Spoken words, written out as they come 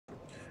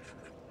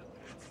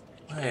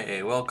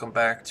Hey, welcome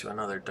back to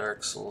another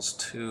Dark Souls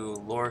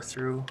 2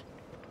 Lorethrough.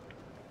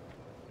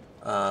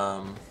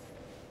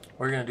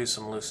 We're gonna do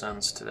some loose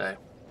ends today.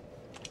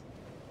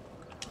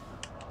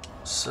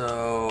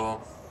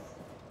 So,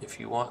 if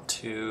you want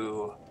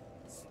to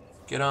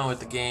get on with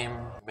the game,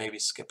 maybe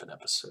skip an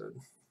episode.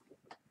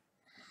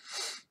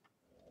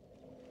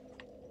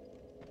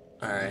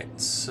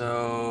 Alright,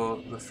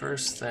 so the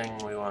first thing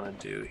we want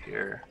to do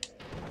here...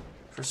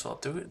 First of all,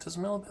 does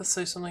Melibeth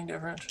say something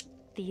different?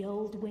 The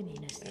old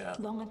women Yeah.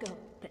 long ago,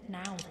 but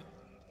now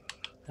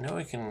I know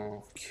we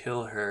can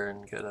kill her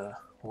and get a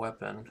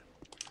weapon,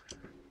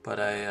 but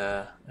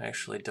I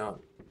actually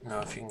don't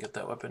know if you can get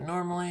that weapon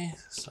normally,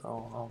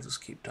 so I'll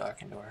just keep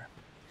talking to her.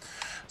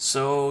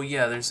 So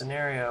yeah, there's an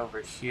area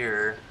over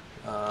here,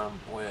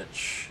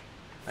 which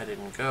I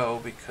didn't go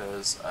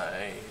because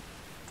I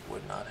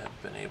would not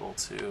have been able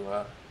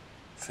to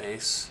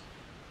face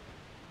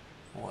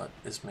what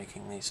is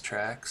making these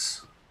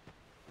tracks.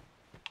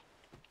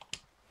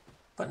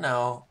 But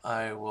now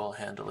I will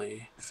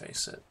handily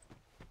face it.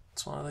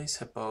 It's one of these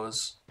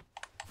hippos.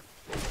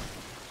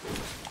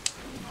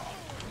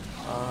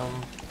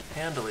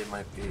 Handily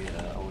might be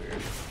a weird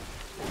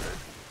word.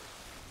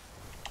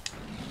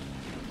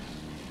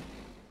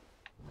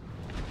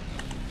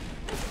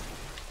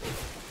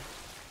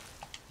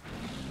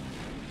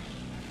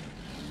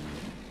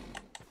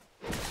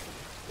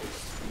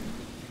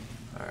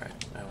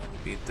 Alright, now when we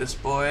beat this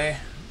boy,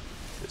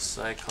 this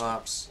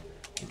Cyclops,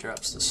 he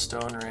drops the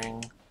stone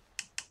ring,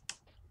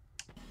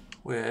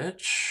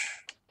 which...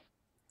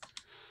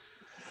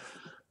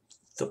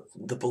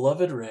 The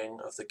beloved ring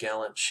of the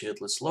gallant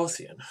shieldless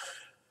Lothian,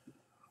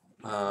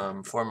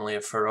 formerly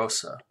of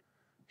Ferosa.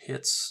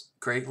 Hits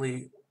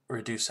greatly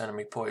reduce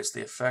enemy poise.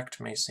 The effect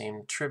may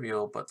seem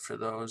trivial, but for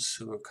those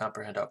who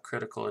comprehend how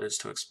critical it is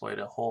to exploit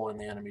a hole in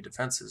the enemy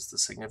defenses, the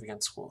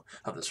significance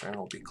of this ring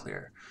will be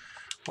clear.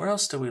 Where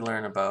else do we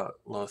learn about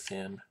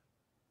Lothian?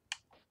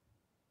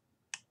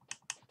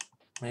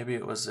 Maybe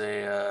it was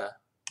a...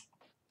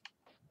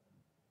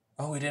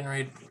 Oh, we didn't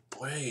read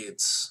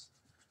Blades.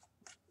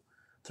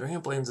 The Ring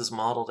of Blades is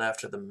modeled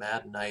after the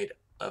Mad Knight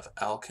of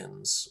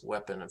Alkin's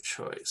weapon of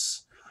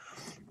choice.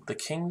 The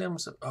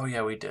kingdoms of... Oh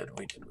yeah, we did.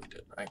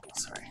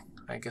 Sorry.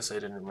 I guess I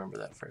didn't remember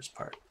that first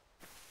part.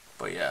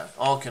 But yeah,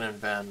 Alkin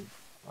and Ben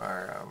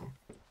are,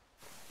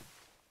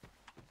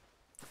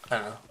 I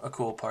don't know, a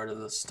cool part of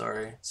the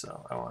story,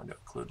 so I wanted to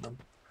include them.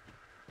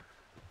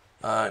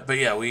 But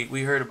yeah,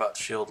 we heard about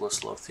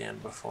Shieldless Lothian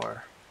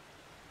before.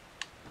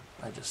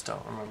 I just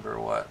don't remember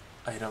what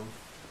item.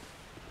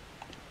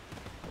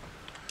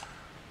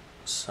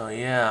 So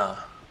yeah.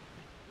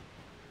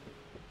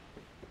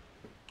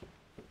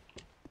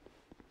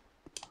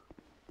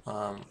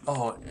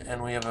 Oh,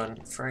 and we have a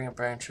fragrant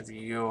branch of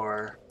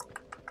yore.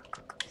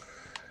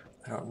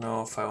 I don't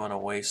know if I want to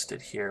waste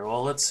it here.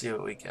 Well, let's see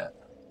what we get.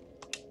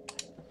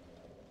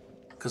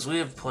 Because we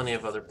have plenty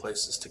of other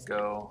places to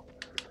go.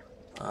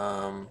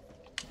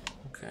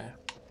 Okay.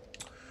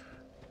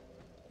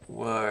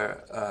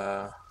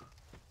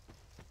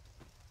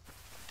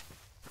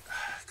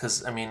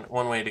 Because, I mean,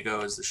 one way to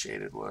go is the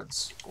Shaded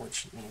Woods,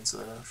 which needs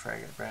a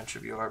fragrant branch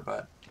of yore,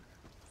 but,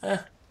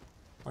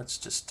 let's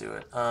just do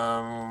it.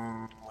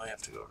 I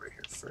have to go over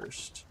here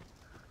first.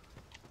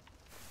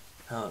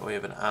 Now that we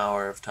have an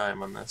hour of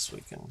time on this, we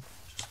can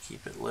just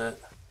keep it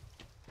lit.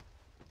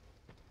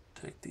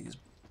 Take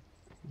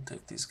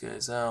these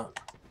guys out.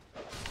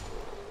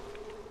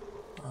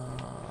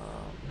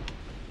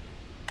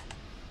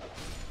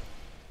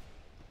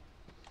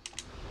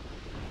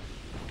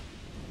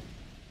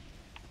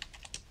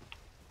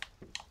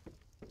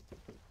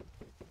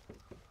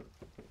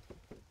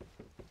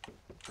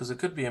 Because it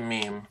could be a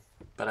meme,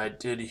 but I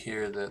did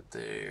hear that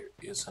there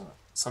isn't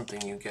something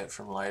you get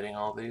from lighting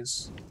all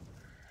these.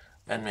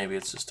 And maybe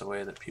it's just a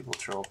way that people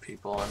troll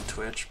people on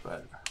Twitch,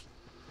 but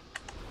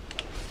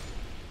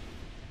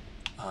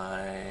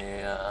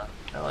I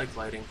like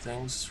lighting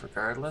things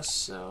regardless,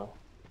 so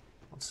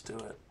let's do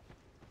it.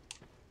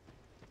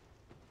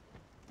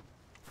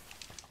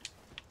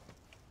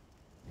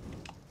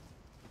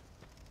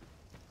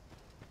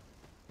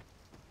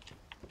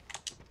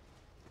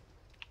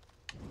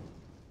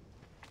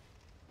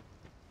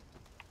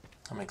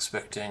 I'm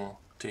expecting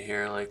to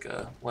hear like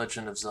a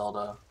Legend of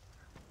Zelda.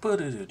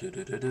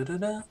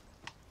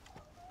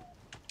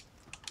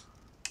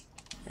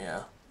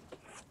 Yeah,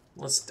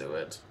 let's do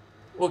it.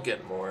 We'll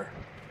get more.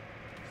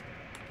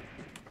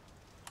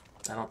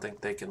 I don't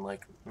think they can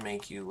like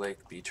make you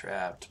like be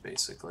trapped,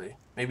 basically.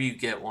 Maybe you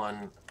get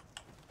one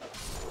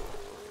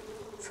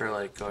for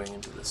like going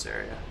into this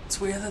area.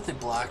 It's weird that they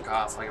block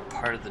off like a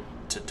part of the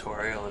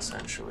tutorial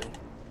essentially.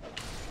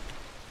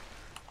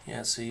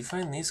 Yeah, so you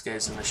find these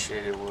guys in the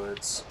Shaded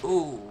Woods.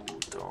 Ooh,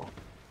 don't.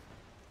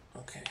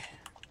 Okay.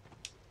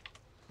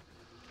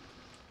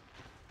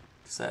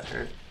 Does that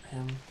hurt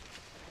him?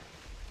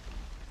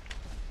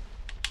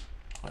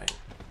 Wait,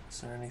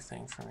 is there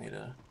anything for me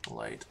to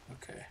light?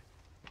 Okay.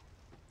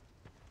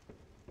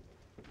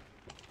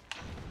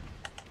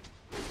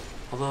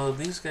 Although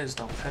these guys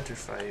don't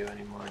petrify you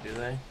anymore, do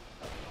they?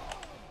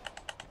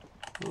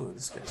 Ooh,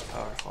 this guy's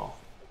powerful,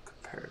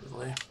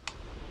 comparatively.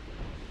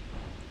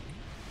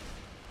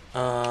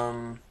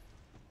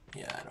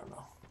 Yeah, I don't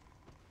know.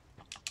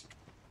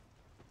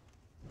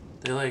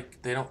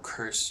 They don't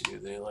curse you.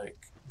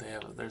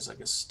 There's like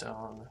a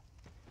stone.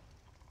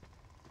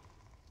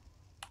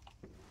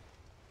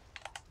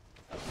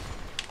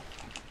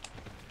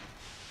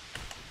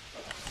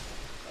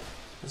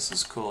 This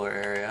is a cooler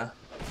area.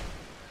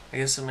 I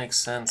guess it makes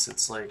sense.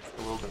 It's like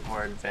a little bit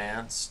more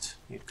advanced.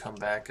 You'd come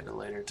back at a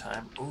later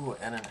time. Ooh,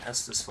 and an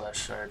Estus Flash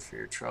Shard for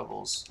your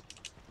troubles.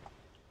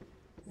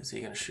 Is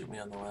he gonna shoot me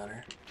on the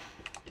ladder?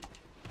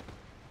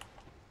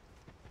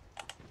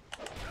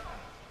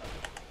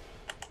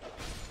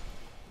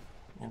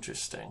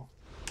 Interesting.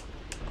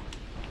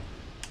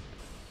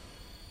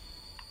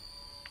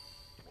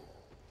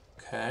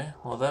 Okay,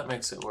 well that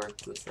makes it worth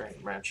the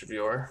branch of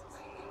yore.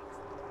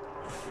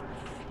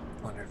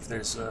 Wonder if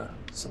there's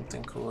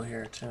something cool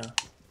here too.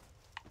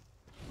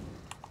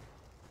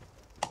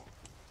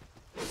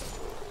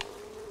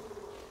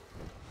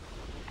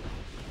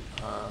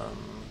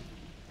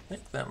 I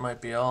think that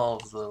might be all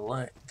of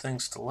the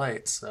things to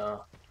light,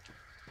 so...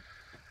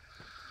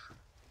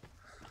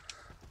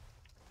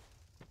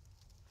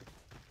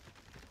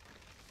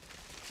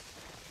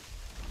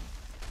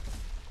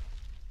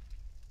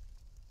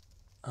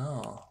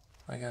 Oh,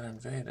 I got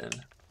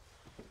invaded.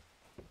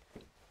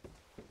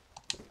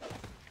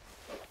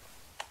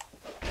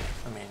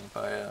 I mean,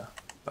 by a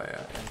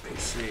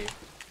NPC.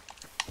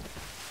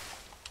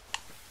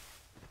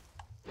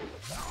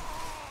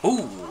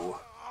 Ooh!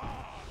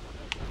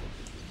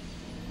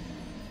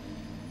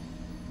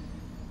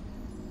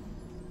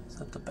 Is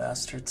that the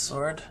bastard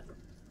sword?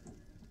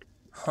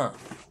 Huh.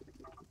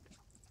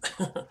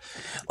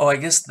 Oh, I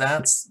guess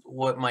that's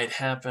what might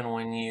happen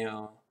when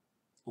you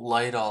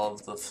light all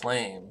of the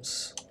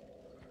flames.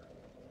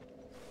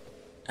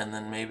 And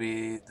then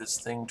maybe this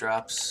thing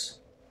drops...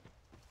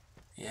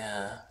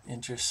 Yeah,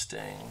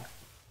 interesting.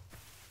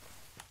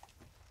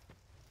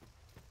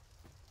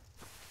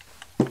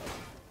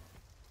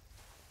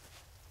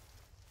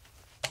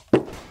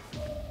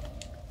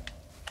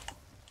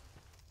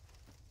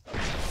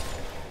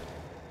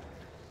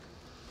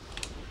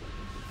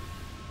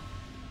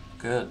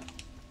 Good.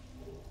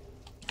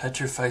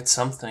 Petrified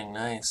something,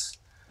 nice.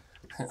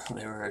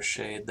 They were a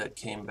shade that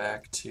came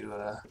back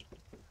to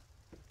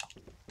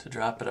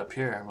drop it up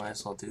here. I might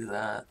as well do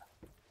that.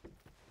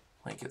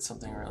 Might get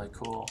something really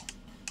cool.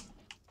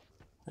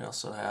 We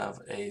also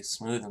have a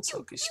smooth and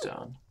silky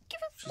stone,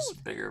 which is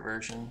a bigger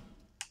version.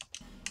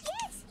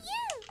 Yes,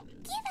 you!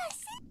 Give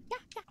us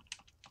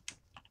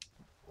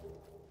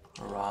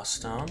A raw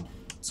stone.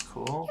 It's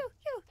cool. You,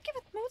 give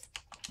it smooth.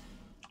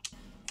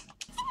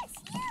 Yes,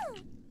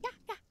 you!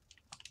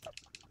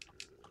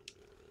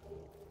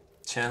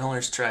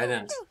 Channeler's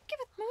Trident. You, give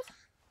it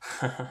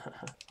smooth.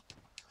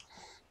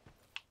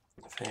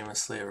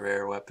 Famously a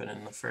rare weapon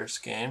in the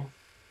first game.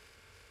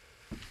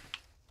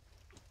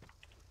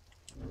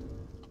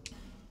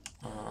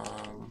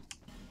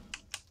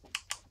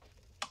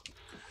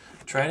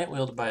 Trident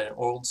wielded by an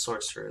old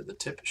sorcerer, the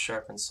tip is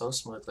sharpened so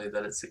smoothly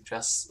that it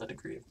suggests a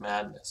degree of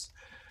madness.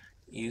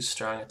 Use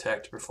strong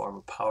attack to perform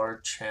a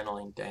power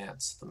channeling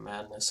dance, the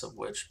madness of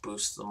which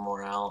boosts the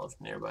morale of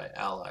nearby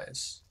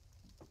allies.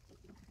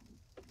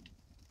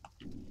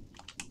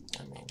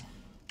 I mean,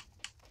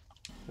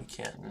 we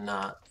can't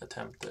not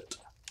attempt it.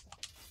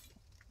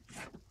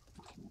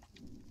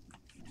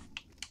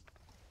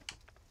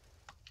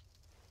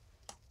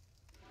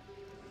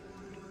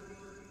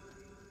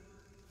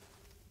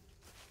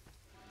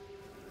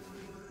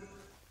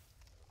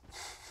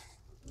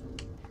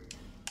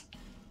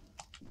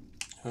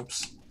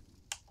 Oops.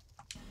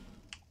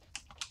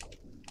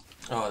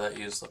 Oh, that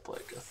used up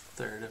like a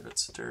third of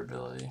its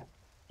durability.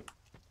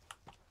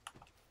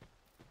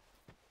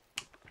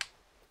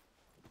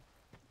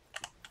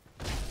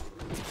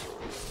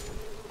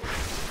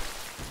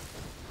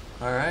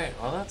 Alright,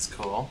 well that's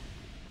cool.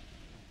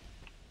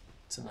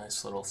 It's a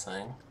nice little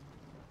thing.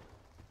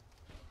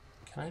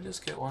 Can I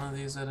just get one of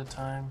these at a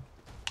time?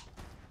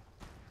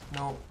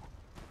 Nope.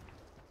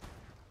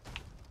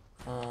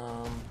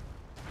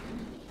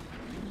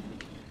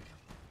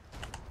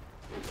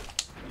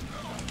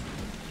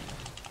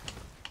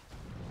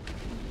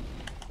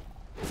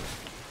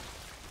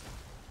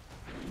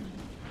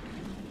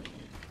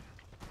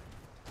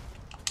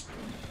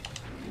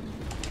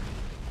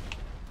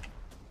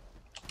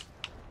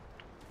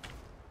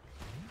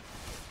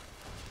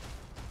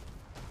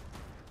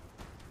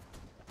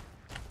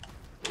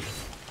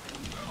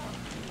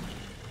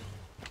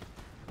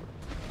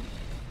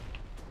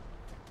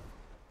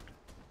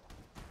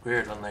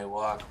 Weird, when they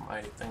walk,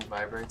 my thing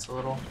vibrates a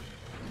little.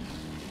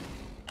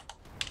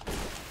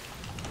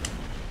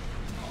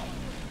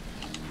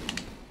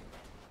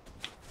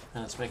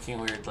 And it's making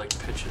weird, like,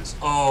 pitches.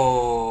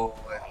 Oh,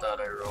 I thought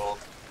I rolled.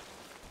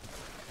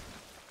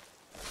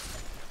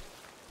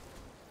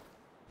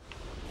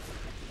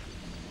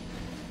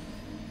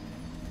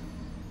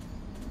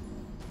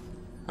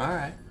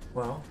 Alright,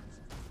 well.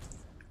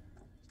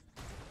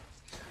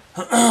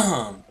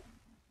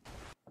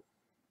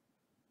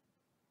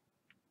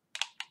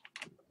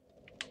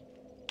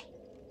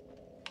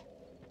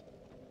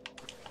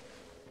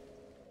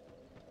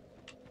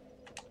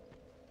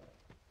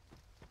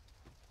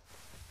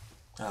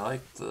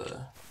 like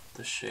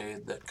the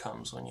shade that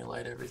comes when you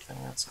light everything.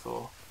 That's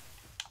cool.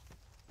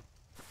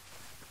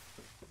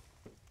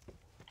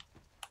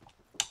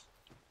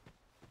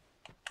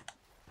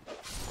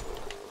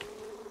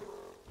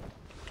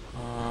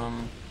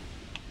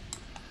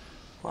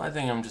 Well, I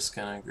think I'm just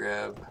gonna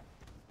grab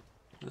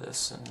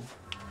this and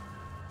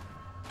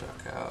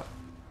duck out.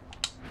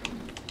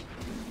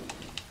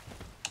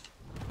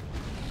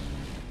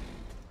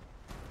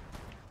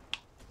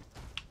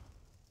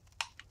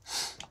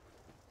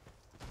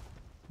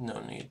 No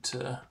need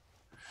to...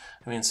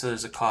 I mean, so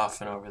there's a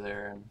coffin over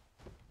there and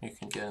you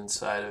can get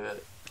inside of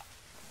it.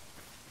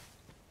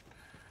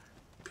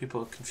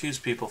 People confuse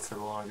people for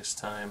the longest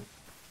time.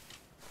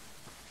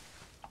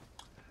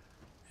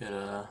 It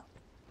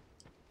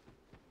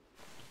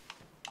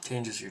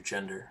changes your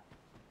gender.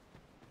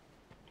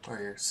 Or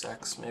your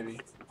sex, maybe.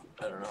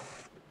 I don't know.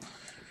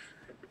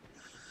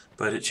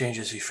 But it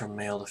changes you from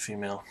male to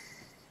female.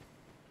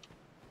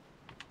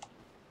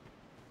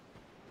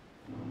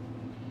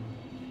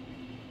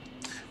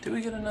 Did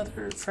we get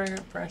another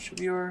fragrant branch of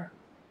yore?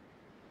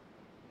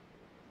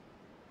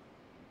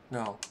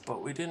 No,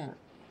 but we didn't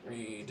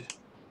read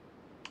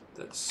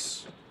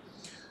this.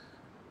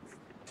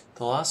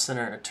 The Lost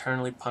Sinner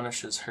eternally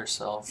punishes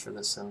herself for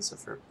the sins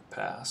of her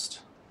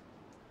past.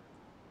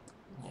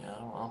 Yeah,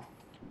 well.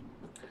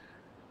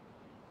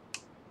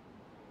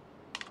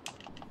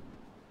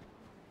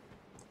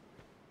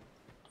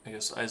 I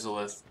guess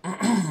Izalith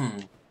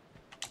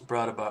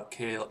brought about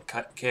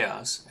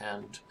chaos,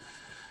 and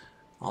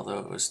although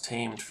it was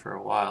tamed for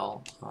a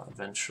while,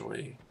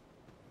 eventually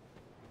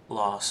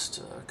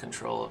lost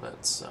control of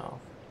it, so...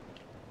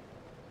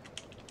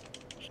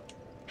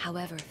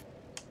 However...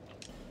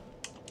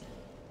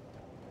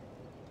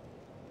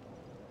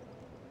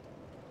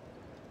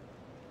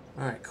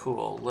 Alright,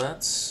 cool.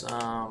 Let's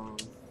go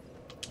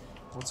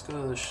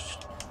to the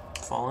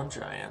Fallen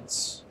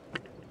Giants.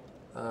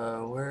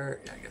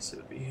 Where... Yeah, I guess it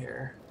would be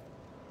here.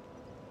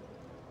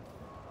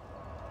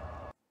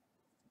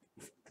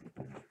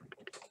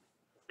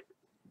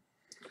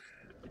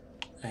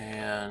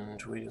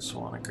 And we just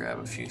want to grab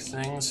a few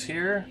things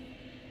here.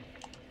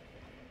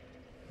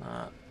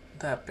 Not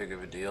that big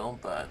of a deal,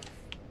 but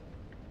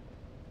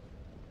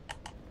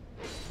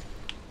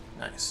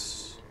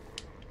nice.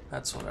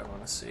 That's what I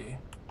want to see.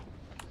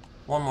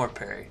 One more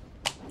parry.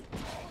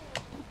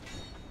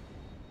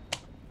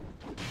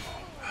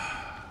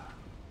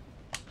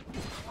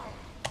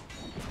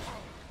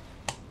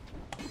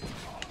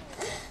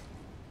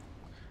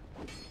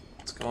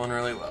 It's going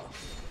really well.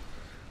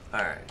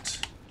 Alright.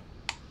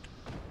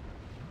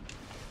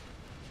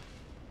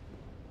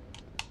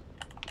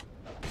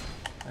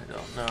 I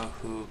don't know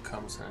who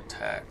comes and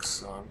attacks,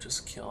 so I'm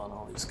just killing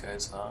all these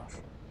guys off.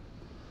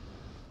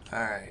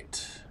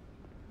 Alright.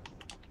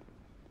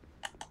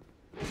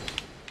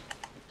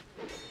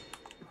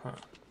 Huh.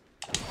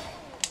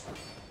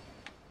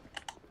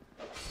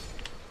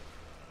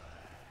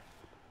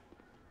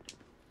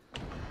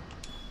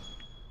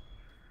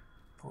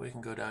 But we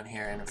can go down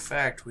here, and in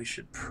fact, we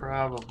should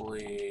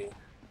probably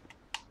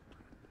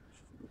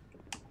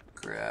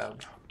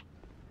grab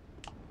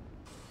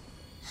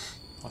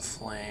a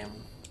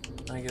flame.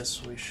 I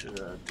guess we should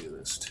do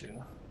this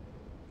too.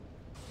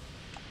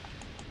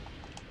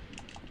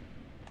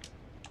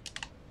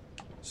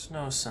 There's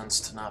no sense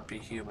to not be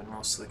human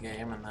most of the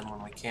game, and then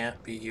when we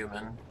can't be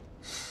human,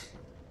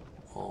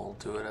 we'll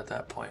do it at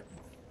that point.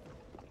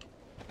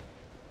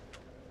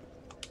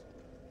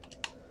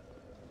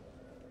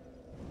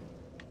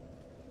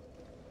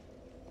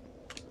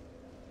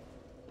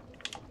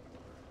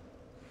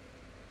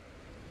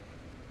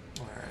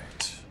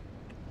 Alright.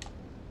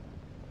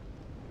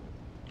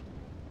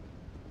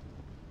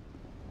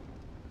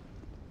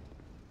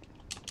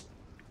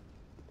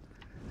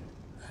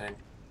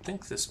 I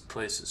think this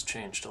place has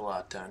changed a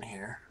lot down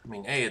here. I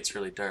mean, A, it's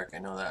really dark, I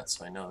know that,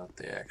 so I know that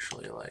they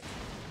actually, like,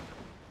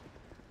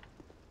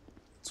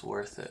 it's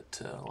worth it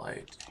to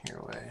light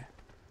your way.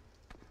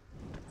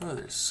 Oh,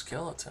 there's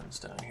skeletons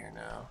down here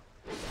now.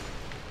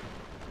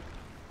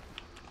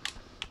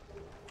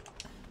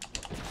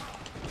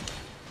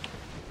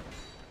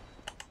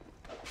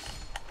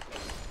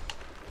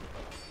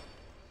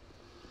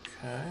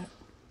 Okay.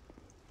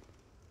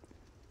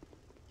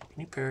 Can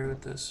you parry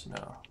with this?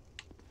 No.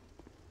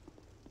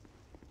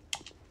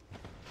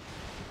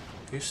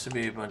 There used to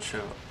be a bunch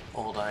of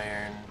old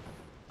iron.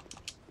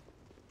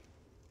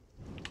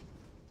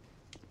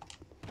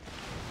 I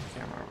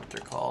can't remember what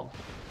they're called.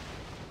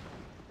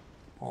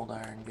 Old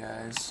iron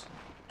guys.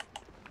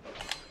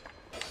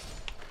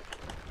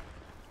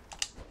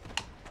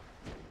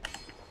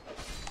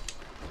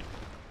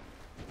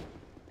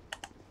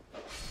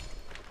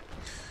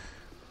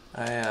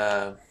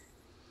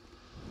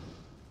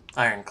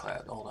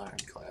 Ironclad, old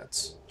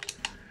ironclads.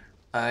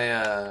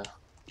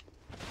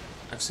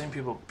 I've seen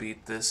people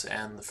beat this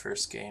and the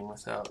first game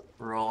without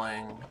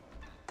rolling,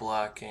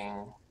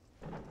 blocking,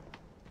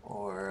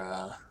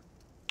 or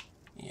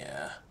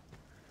yeah,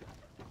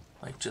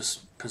 like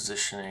just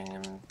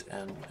positioning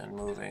and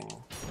moving,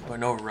 or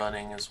no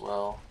running as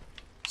well.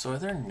 So are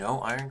there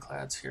no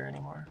ironclads here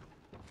anymore?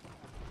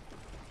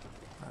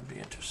 That'd be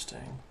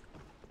interesting.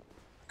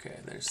 Okay,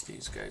 there's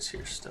these guys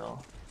here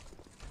still.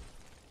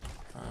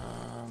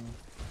 I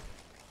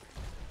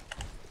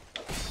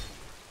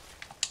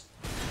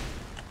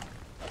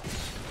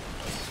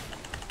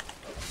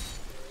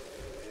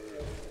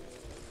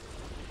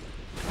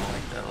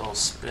like that little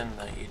spin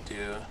that you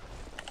do.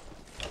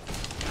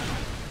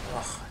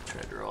 Ugh, I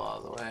tried to roll out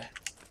of the way.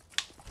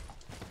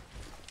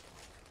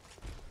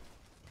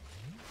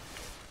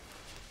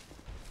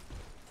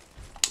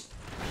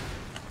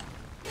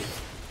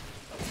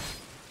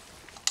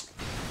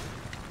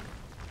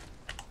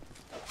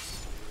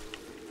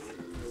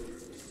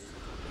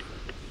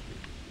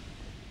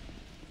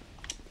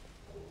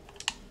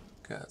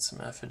 Got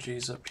some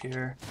effigies up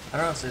here. I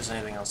don't know if there's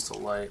anything else to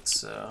light,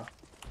 so...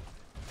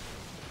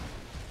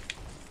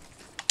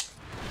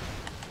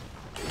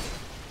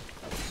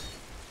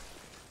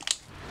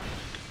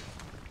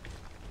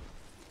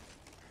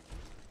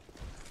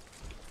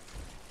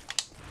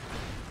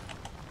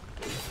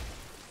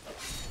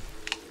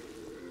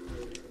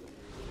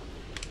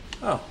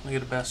 Oh, we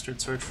get a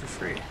bastard sword for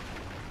free.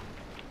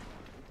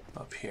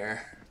 Up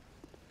here.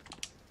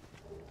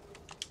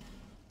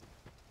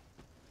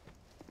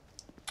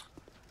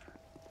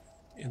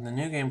 In the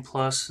New Game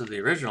Plus of the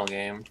original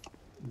game,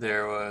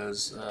 there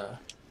was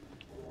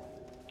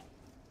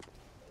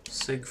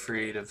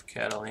Siegfried of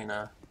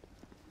Catalina,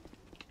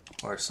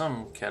 or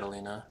some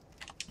Catalina,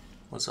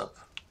 was up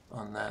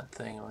on that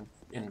thing and would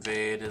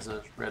invade as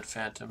a red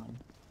phantom and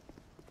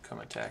come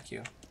attack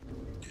you.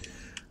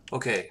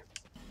 Okay.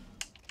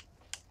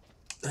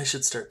 I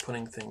should start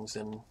putting things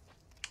in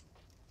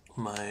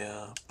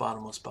my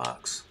bottomless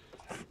box.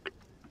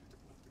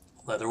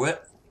 Leather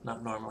whip,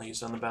 not normally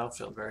used on the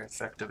battlefield, very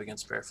effective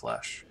against bear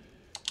flesh.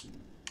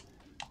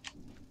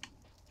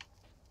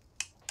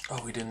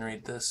 Oh, we didn't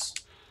read this.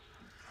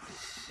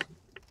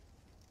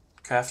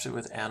 Crafted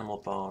with animal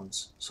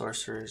bones.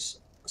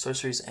 Sorceries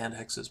and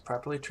hexes.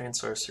 Properly trained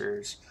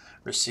sorcerers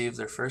receive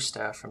their first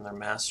staff from their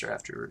master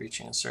after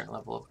reaching a certain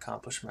level of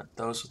accomplishment.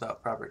 Those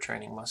without proper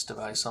training must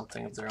devise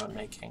something of their own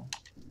making.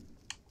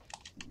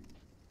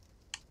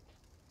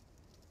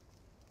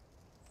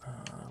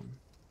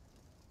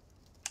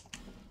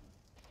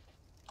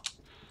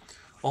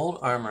 Old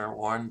armor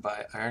worn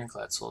by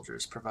ironclad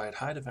soldiers provide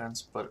high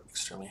defense but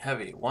extremely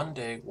heavy. One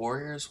day,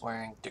 warriors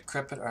wearing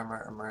decrepit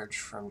armor emerged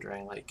from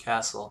Drang Lake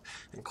Castle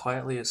and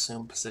quietly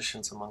assumed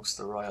positions amongst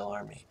the royal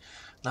army.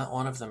 Not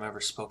one of them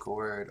ever spoke a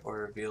word or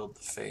revealed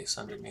the face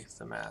underneath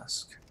the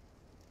mask.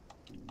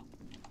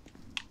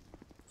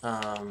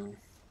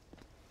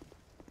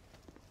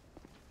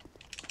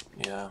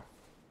 Yeah.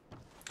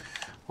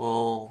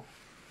 We'll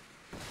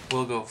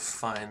go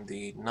find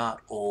the not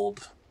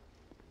old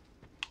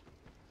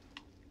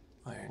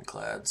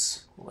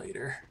ironclads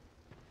later.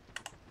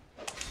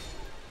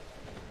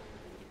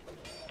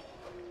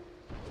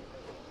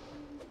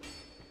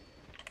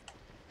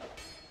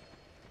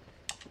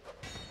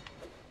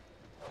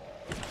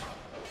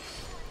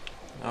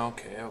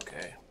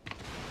 Okay.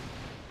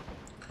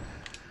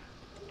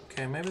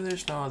 Okay, maybe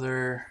there's no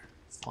other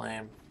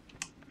flame.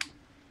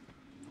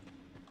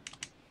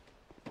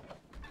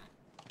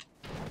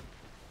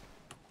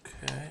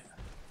 Okay.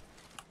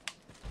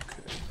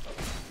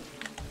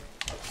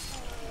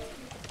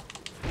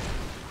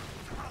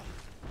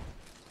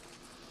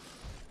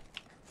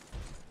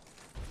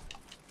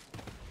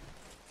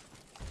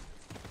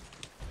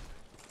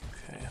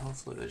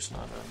 Hopefully there's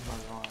not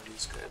another one of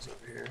these guys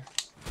over here.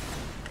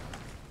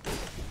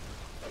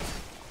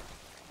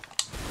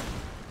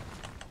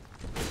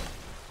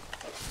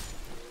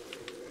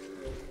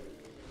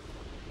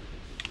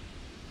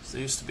 So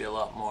there used to be a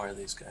lot more of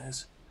these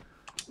guys.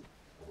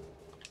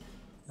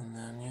 And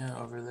then, yeah,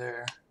 over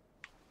there.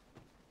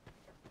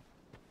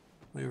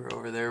 We were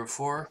over there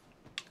before.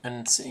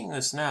 And seeing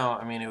this now,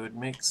 I mean, it would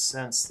make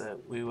sense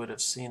that we would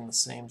have seen the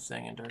same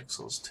thing in Dark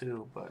Souls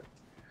 2, but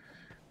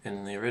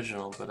in the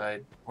original,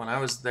 but when I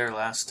was there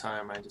last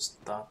time, I just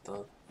thought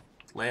the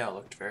layout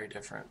looked very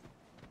different.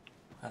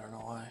 I don't know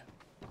why.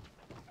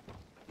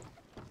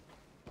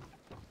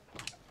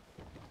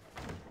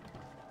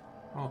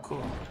 Oh,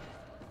 cool.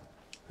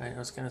 I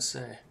was gonna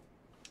say.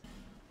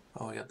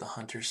 Oh, we got the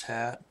hunter's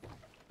hat.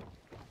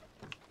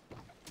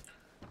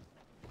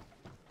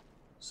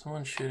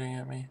 Someone's shooting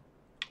at me.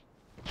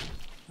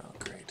 Oh,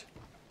 great.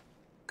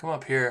 Come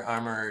up here,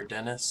 Armorer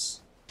Dennis.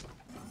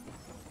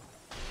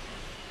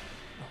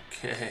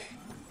 Okay.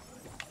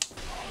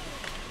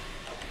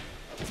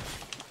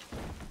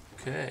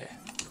 Okay.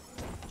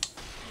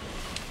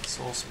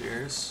 Soul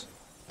spears.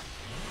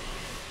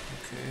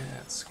 Okay,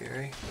 that's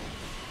scary.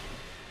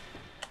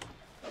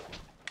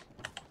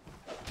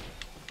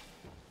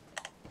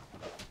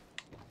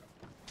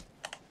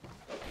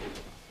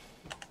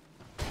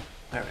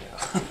 There we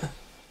go.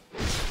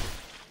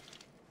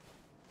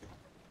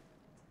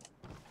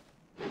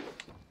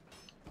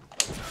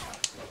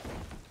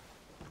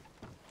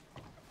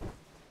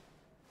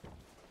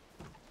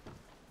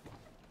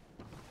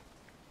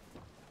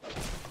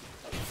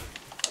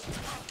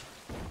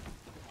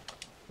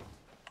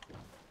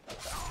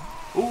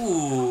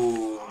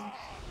 Ooh!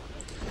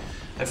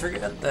 I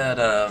forget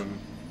that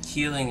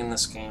healing in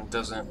this game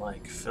doesn't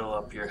like fill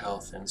up your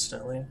health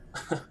instantly.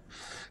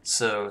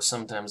 So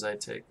sometimes I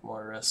take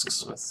more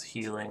risks with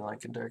healing,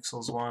 like in Dark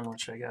Souls 1,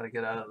 which I gotta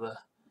get out of the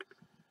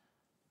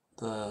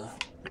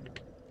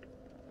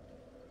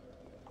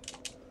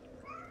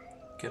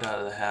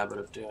habit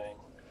of doing.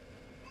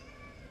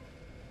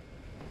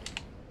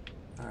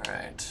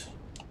 Alright.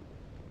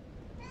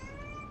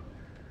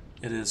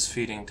 It is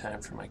feeding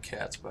time for my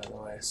cats, by the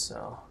way,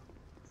 so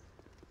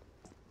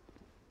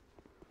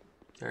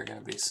they're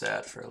gonna be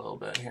sad for a little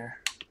bit here.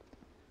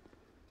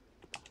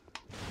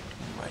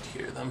 You might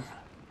hear them.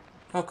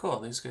 Oh cool,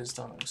 these guys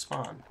don't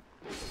respawn.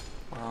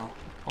 Well,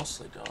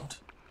 mostly don't.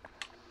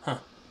 Huh.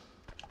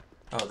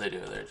 Oh, they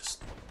do,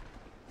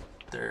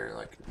 they're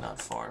like not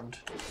formed.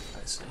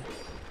 I see.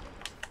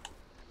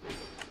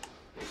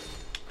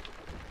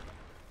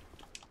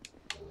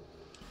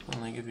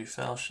 And they give you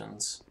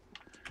falchions.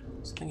 I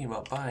was thinking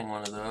about buying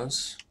one of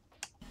those.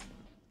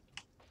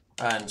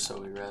 And so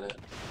we read it.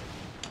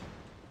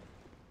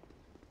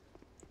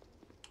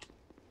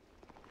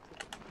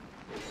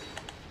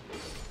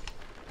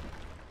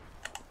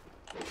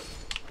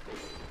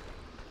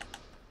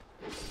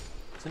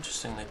 It's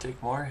interesting, they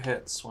take more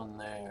hits when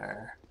they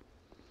are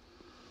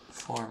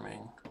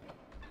forming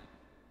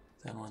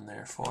than when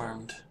they're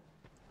formed.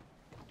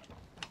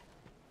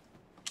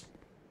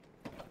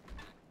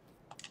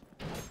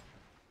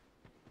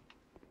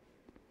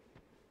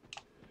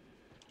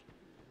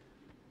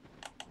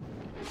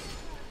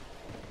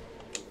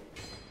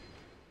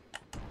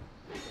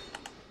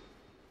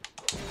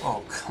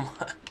 Oh, come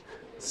on.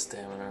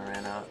 Stamina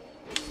ran out.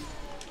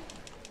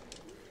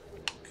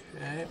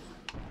 Okay.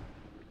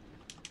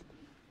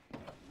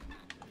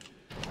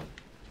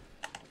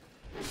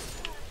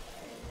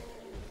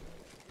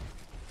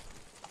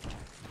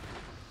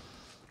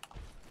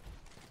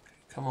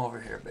 Come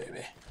over here,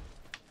 baby.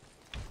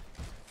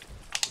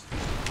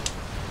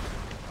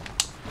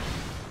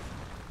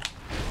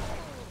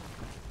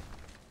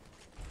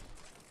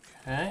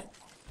 Okay.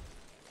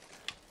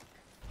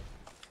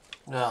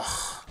 Ugh.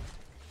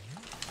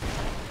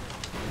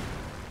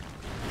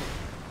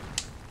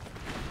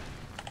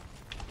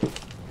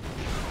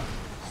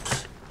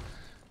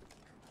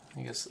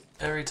 I guess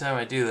every time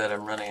I do that,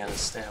 I'm running out of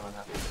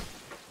stamina.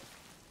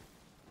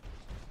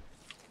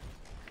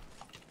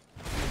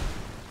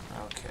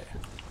 Okay.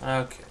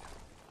 Okay.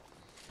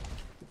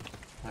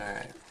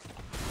 Alright.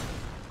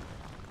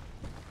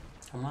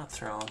 I'm not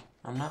throwing.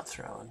 I'm not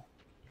throwing.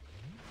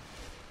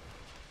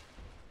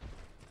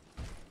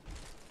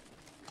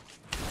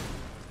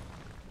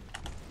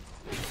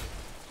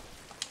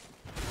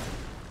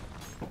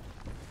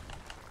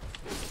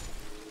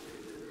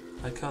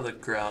 I like how the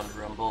ground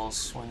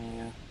rumbles when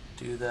you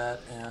do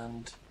that,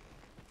 and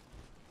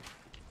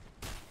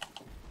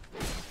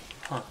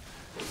huh. I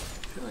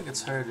feel like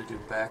it's hard to do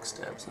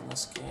backstabs in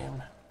this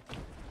game.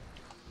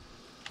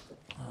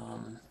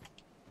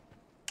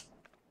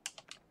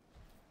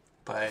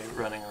 By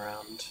running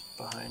around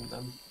behind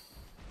them.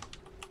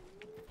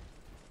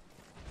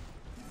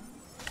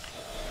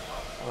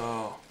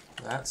 Oh,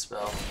 that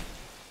spell.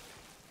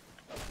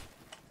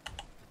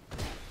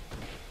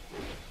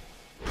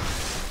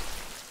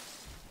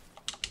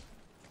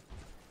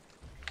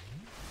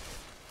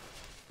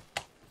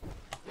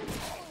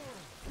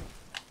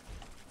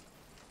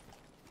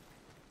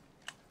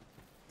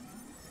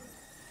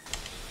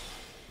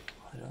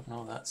 I don't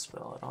know that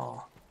spell at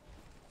all.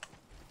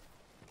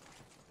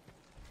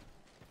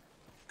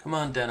 Come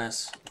on,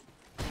 Dennis.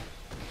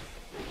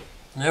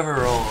 Never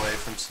roll away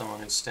from someone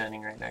who's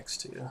standing right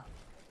next to you.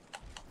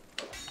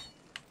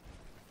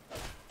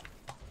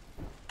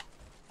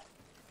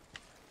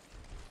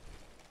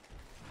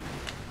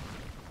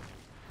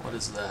 What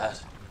is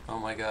that? Oh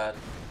my god.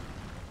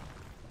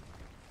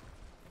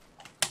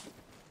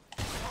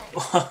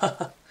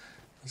 I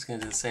was gonna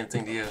do the same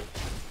thing to you.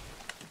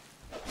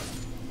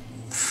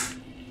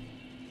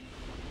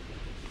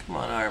 Come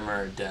on,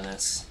 armor,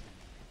 Dennis.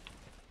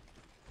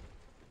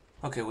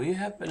 Okay, we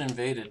have been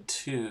invaded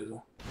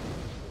too.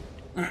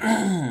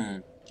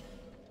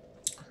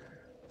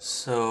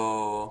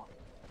 So,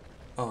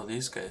 oh,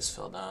 these guys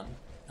fell down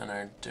and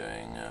are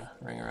doing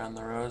Ring Around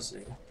the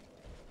Rosie.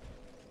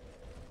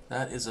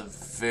 That is a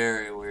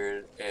very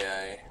weird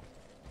AI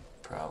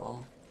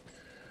problem.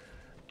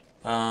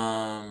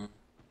 Oh.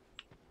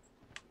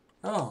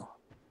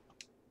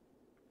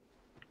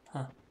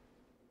 Huh.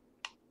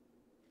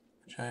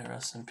 Giant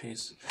rest in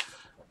peace.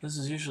 This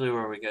is usually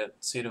where we get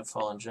Seed of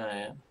Fallen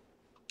Giant.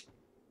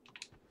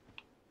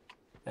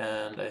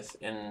 And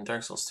in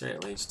Dark Souls 3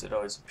 at least, it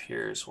always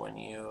appears when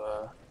you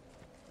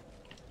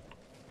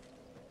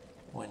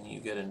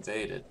get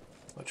invaded,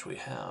 which we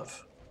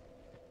have.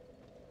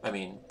 I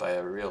mean, by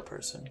a real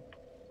person.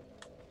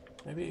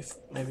 Maybe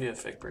a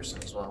fake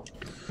person as well.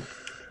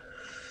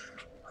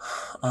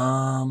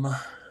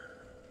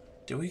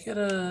 Do we get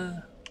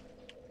a...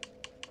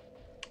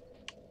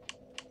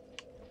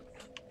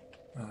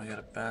 Oh, we got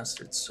a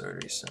bastard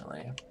sword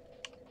recently.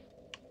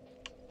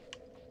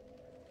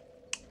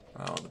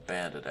 Oh, the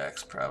Bandit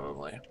Axe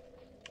probably,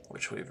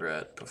 which we've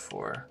read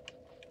before.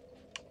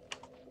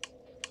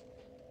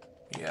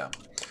 Yeah.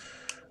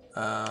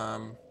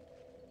 And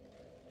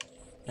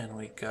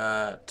we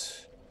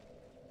got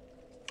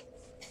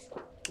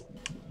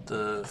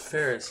the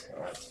Ferris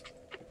hat.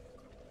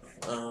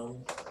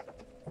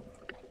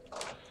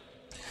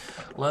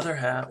 Leather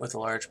hat with a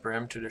large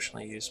brim,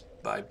 traditionally used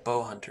by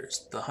bow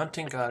hunters. The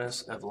hunting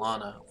goddess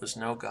Evlana was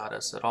no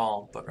goddess at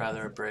all, but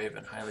rather a brave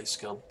and highly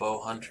skilled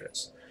bow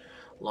huntress.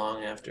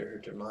 Long after her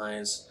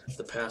demise,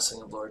 the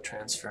passing of Lord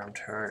transformed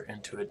her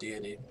into a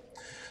deity.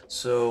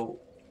 So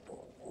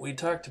we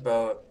talked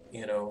about,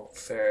 you know,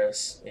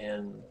 Ferris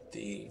in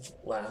the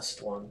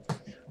last one,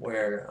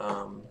 where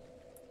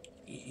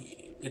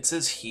it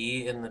says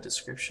he in the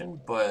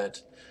description,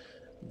 but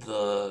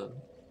the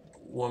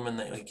woman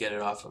that we get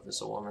it off of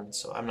is a woman,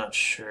 so I'm not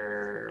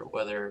sure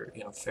whether,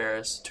 you know,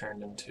 Ferris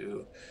turned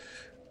into,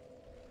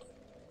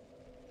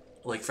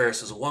 like,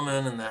 Ferris is a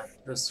woman and that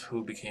is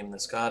who became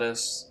this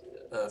goddess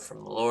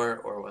from the lore,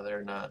 or whether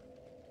or not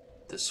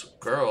this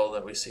girl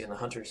that we see in the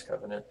Hunter's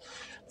Covenant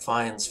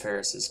finds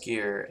Ferris's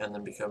gear and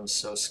then becomes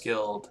so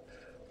skilled,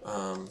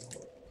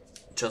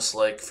 just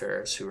like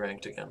Ferris, who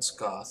ranked against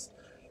Goth,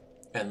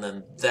 and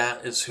then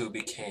that is who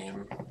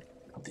became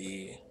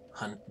the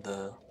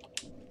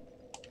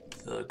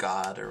the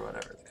god or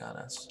whatever, the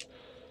goddess.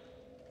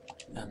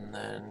 And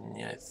then,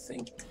 yeah, I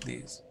think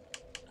these,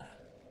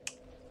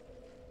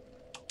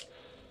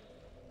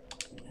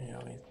 you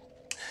know,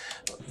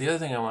 the other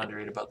thing I wanted to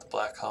read about the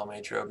Black Hall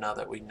Mage robe, now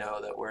that we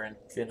know that we're in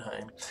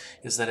Vinheim,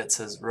 is that it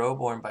says robe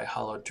worn by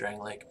hollowed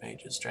Dranglake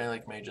mages.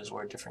 Dranglake mages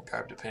wore a different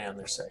garb depending on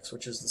their sex,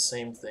 which is the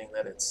same thing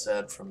that it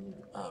said from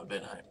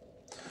Vinheim.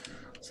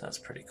 So that's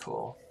pretty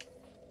cool.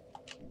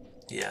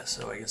 Yeah,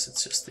 so I guess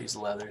it's just these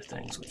leather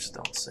things which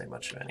don't say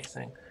much of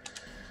anything.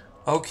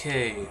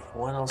 Okay,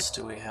 what else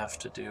do we have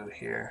to do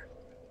here?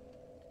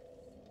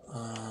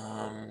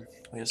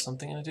 We have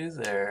something to do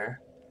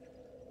there.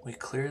 We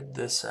cleared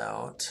this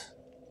out.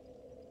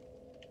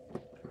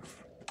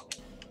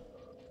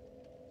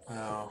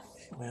 Oh,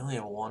 we only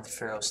have one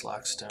Pharos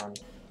Lockstone.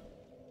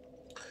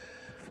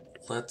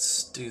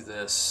 Let's do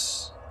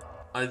this.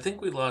 I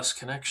think we lost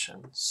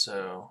connection,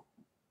 so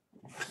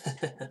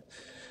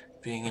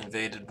being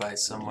invaded by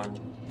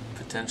someone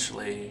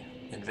potentially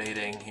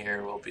invading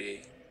here will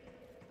be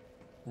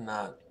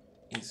not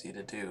easy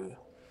to do.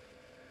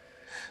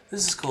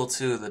 This is cool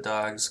too, the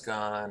dog's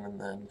gone and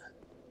then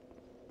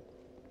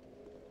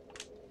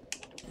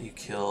you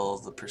kill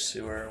the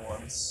pursuer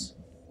once.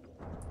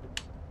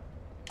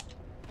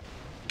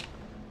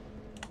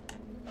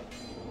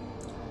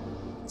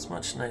 It's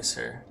much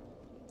nicer.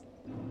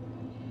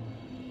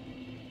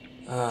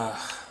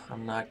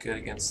 I'm not good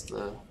against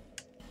the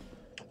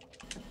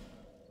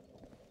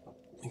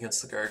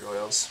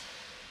gargoyles,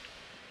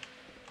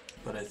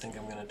 but I think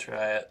I'm gonna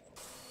try it.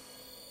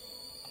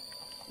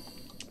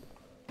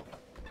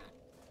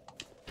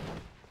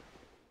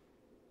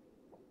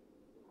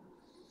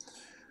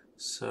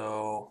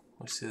 So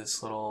we see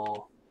this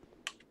little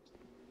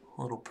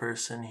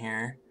person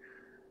here,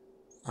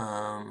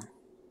 but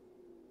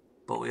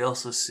we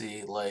also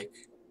see like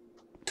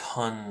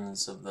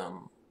tons of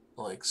them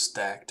like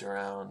stacked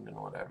around and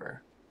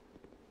whatever.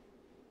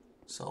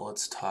 So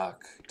let's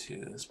talk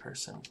to this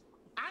person.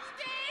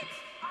 Undead!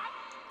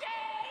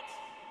 Undead!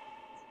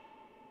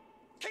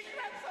 Keep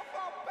hands off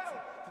our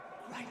bell!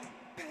 The great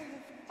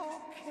bell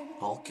of Alkin.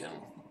 Alkin.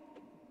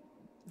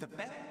 The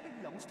bell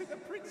belongs to the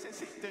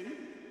princess, it do.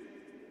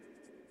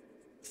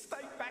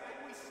 Stay back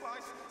and we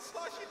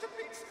slice you to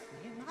bits.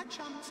 Me and my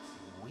chums,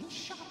 we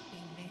shan't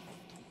be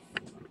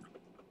left.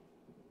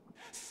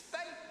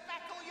 Stay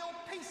back all your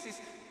pieces.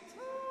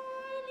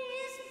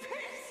 Tiniest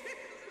pieces.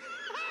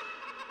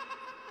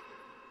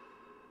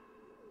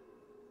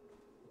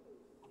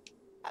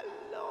 A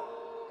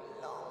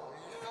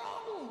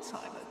long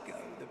time ago,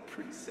 the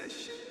princess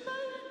she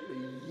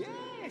made me.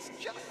 Yes,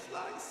 just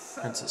like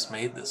so. Princess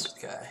made this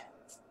guy.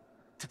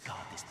 To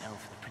guard this bell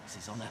for the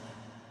prince's honor.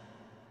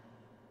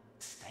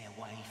 Stay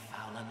away,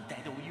 foul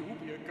undead, or you'll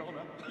be a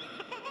goner.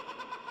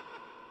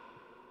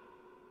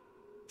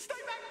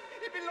 Stay back!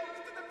 It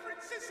belongs to the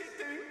princess, it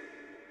do.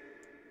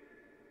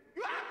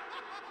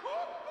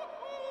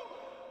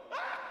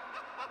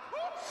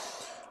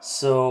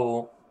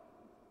 So,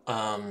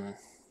 I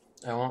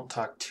won't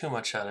talk too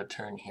much out of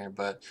turn here,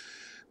 but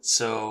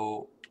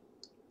so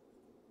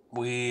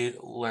we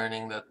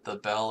learning that the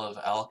Bell of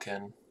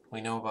Alkin,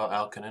 we know about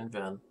Alkin and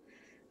Ven,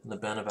 and the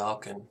Bell of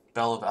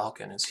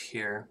Alkin is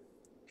here,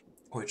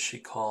 which she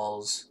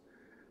calls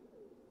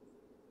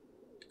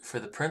for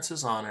the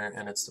prince's honor,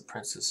 and it's the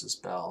princess's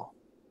bell.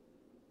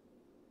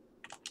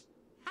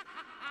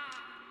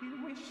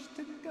 You wish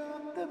to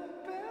guard the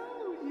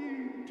bell,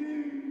 you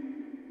do.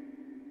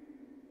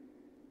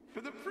 For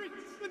the prince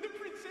and the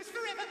princess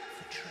forever.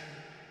 For true.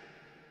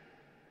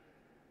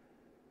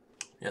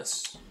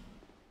 Yes.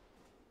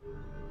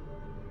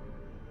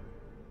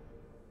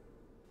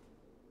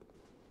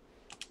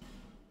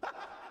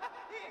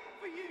 Here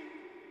for you.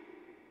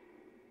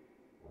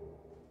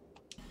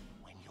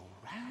 When you're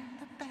round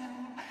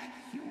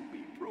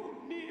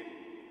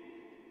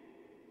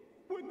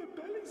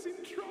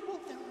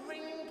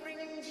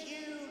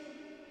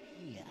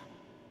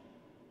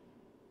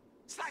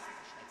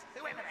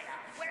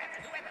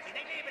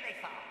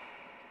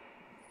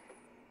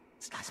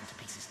them to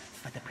pieces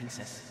for the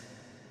princess.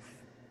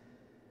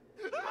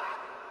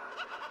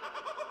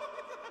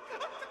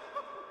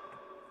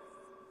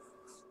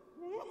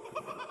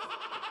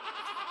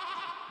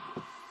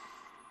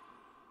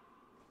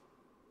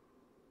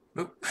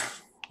 Oop.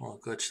 A little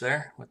glitch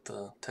there with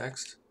the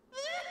text. The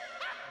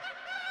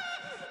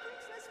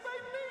princess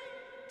made me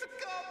to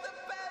guard the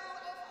bell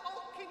of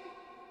Alkin.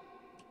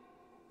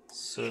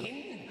 So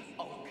In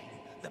Alkin,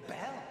 the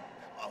bell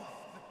of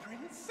the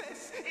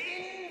princess.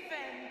 In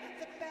Ven,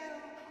 the bell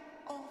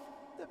of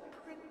the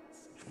prince.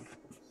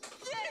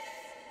 Yes!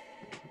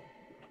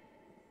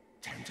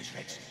 Tear him to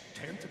shreds,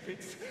 tear him to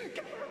bits.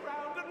 Gather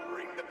around and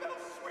ring the bell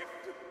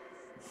swift.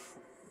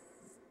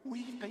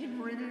 We've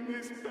been ringing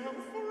this bell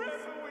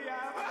forever, we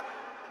have.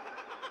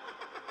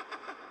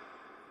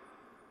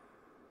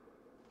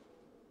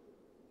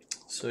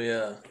 So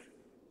yeah,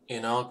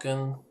 in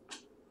Alkin,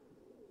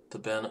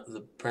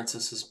 the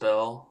princess's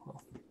bell,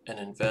 and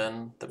in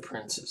Ven, the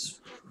prince's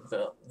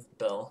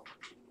bell.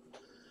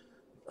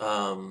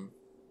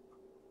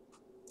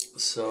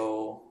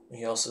 So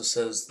he also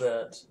says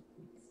that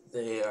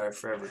they are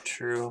forever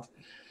true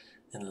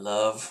in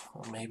love.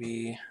 Or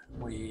maybe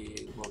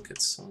we will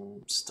get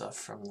some stuff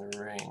from the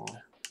ring.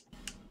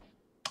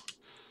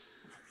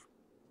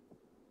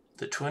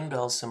 The twin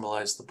bells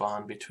symbolize the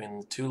bond between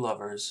the two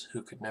lovers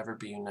who could never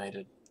be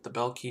united. The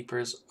bell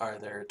keepers are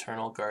their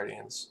eternal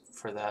guardians,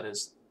 for that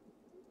is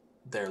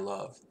their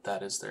love,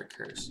 that is their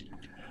curse.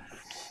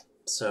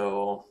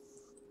 So,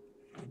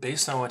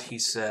 based on what he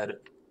said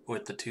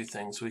with the two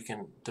things, we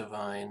can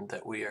divine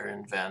that we are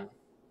in Ven,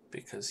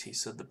 because he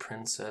said the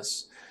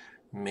princess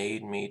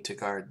made me to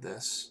guard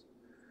this.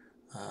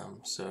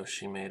 So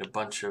she made a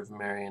bunch of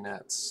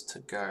marionettes to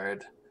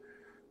guard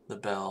the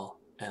bell,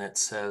 and it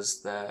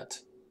says that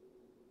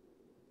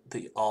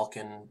the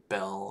Alkin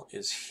bell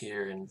is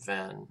here in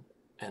Ven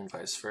and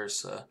vice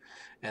versa,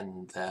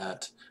 and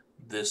that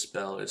this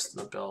bell is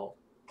the bell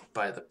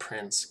by the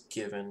prince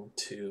given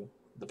to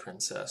the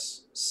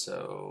princess.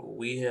 So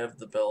we have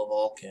the bell of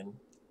Alkin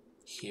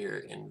here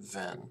in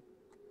Ven.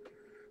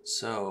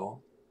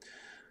 So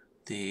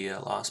the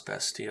Lost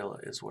Bastille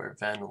is where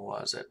Ven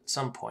was at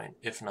some point,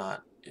 if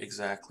not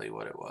exactly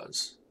what it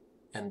was.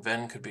 And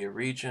Ven could be a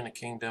region, a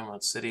kingdom,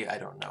 a city, I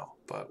don't know,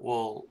 but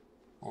we'll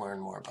learn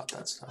more about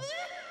that stuff.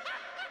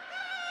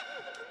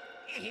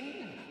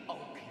 In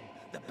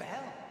Alkin, the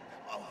bell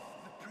of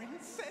the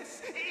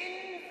princess.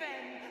 In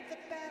Ven, the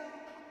bell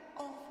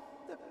of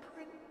the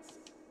prince.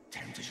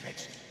 Tear him to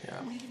shreds.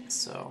 Yeah,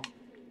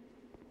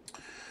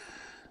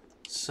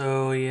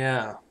 so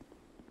yeah.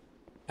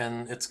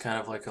 And it's kind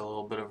of like a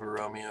little bit of a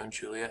Romeo and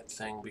Juliet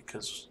thing,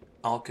 because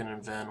Alkin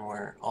and Ven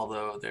were,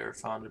 although they were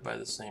founded by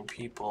the same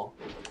people,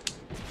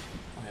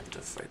 we have to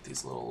fight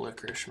these little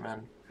licorice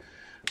men.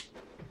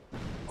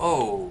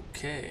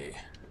 Okay.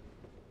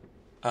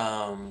 Do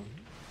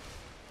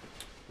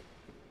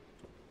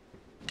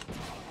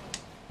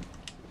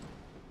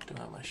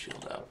have my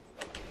shield out.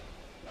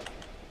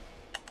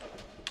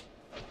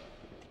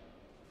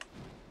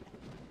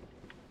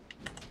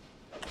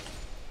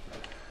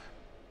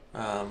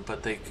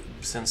 But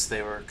since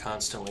they were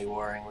constantly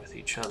warring with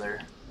each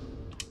other,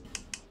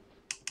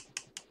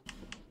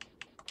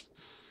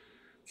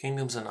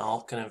 kingdoms in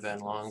Alkin and Ven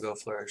long ago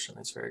flourished on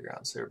these very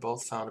grounds. They were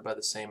both founded by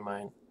the same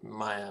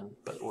man,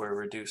 but were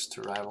reduced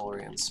to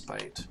rivalry and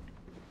spite.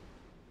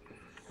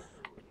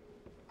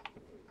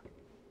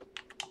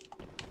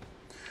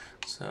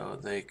 So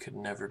they could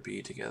never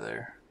be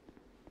together.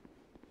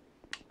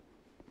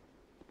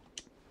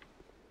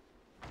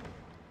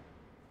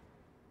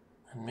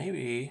 And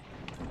maybe...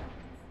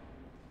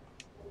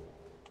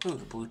 Ooh,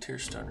 the blue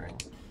tearstone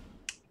ring.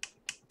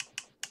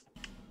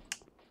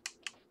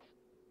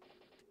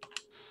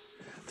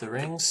 The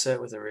ring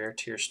set with a rare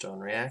tearstone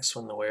reacts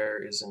when the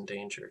wearer is in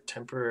danger,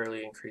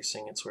 temporarily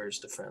increasing its wearer's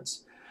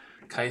defense.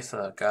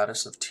 Kaitha,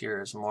 goddess of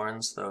tears,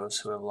 mourns those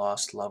who have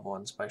lost loved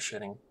ones by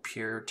shedding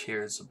pure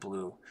tears of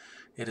blue.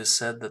 It is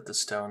said that the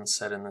stone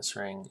set in this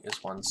ring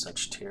is one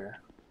such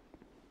tear.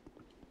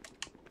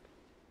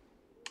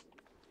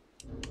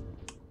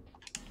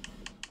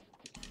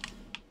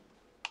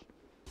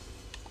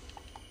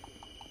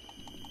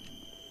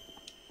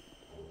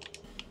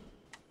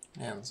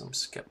 And some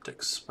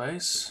skeptic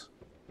spice.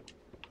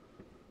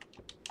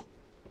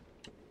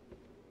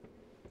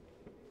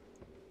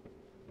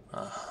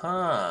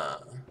 Aha.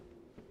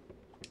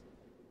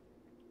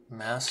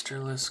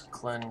 Masterless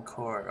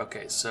Glencore.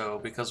 Okay, so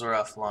because we're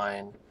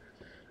offline,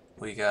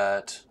 we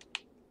got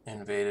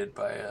invaded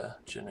by a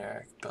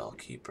generic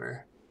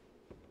bellkeeper.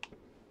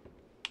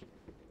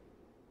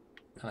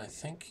 And I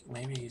think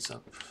maybe he's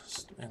up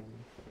in...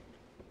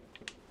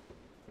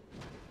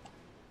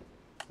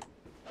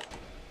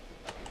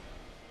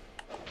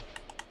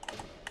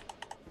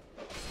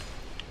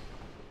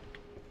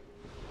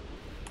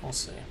 We'll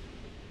see.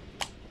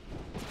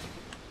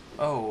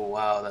 Oh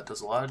wow, that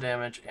does a lot of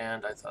damage,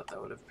 and I thought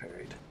that would have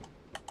parried.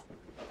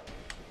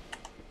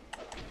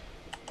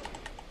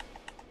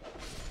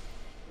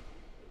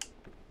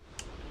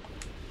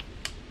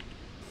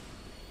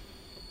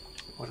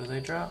 What do they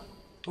drop?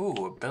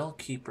 Ooh, a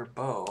Bellkeeper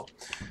bow.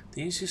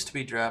 These used to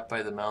be dropped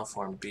by the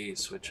malformed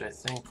beasts, which I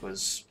think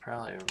was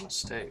probably a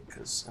mistake,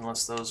 because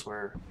unless those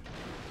were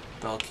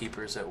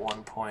Bellkeepers at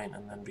one point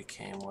and then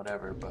became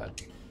whatever,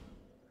 but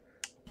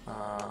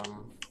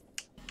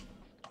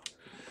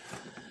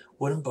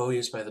wooden bow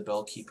used by the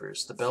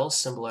Bellkeepers. The bells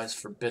symbolize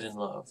forbidden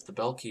love. The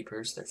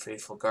Bellkeepers, their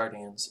faithful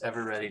guardians,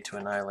 ever ready to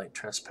annihilate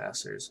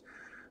trespassers.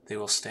 They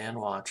will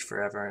stand watch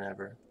forever and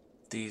ever.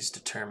 These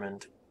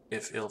determined,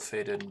 if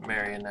ill-fated,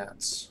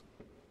 marionettes,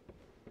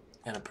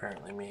 and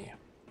apparently me,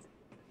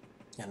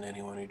 and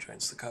anyone who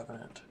joins the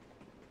Covenant.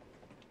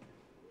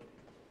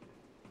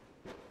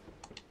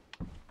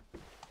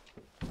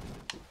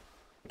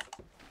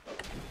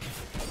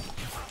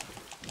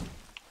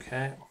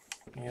 Okay,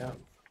 yep,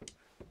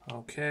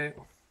 okay.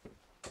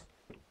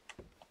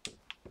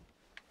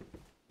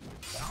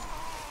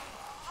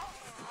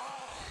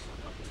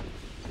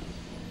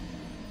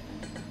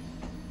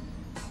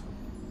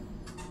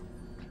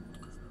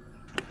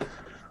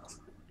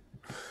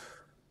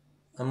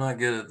 I'm not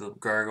good at the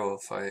gargoyle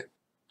fight.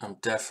 I'm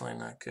definitely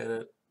not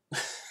good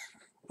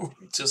at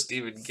just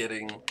even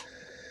getting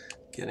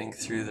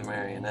through the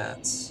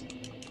marionettes.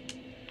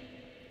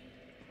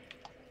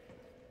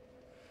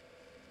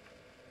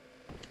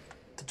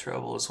 The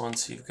trouble is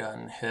once you've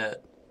gotten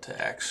hit to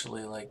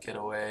actually like get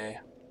away.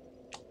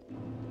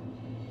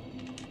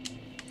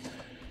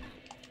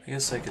 I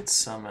guess I could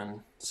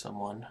summon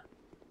someone.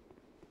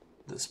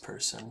 This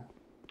person.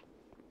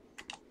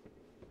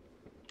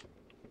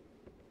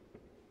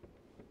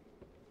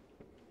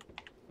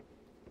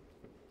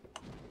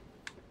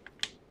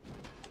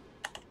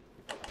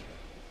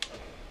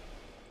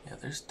 Yeah,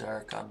 there's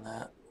dark on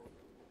that.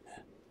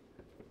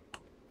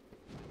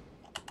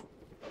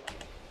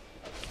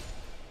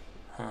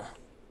 Huh.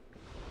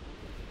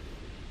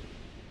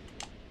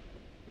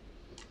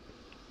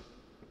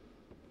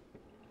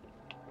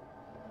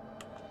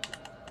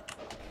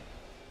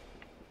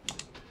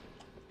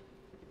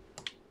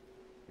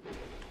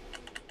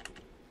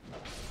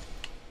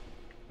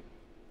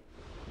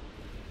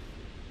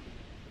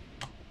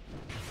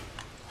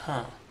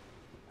 Huh.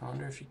 I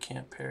wonder if you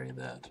can't parry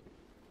that.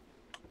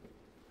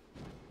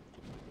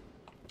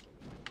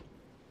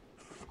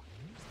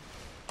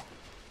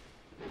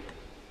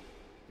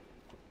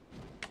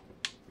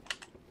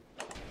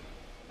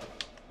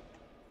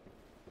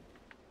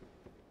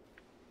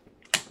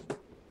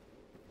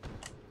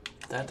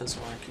 That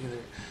doesn't work either.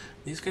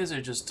 These guys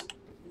are just...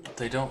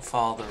 they don't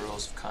follow the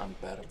rules of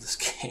combat of this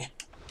game.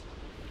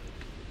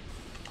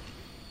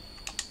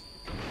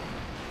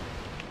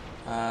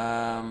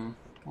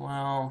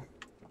 Well...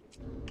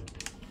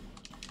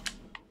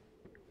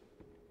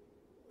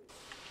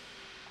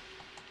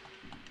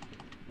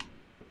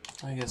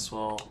 I guess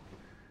we'll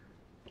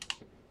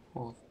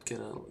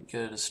get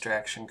a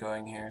distraction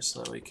going here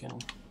so that we can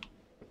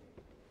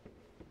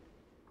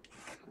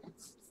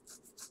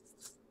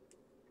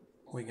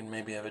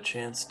maybe have a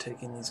chance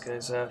taking these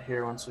guys out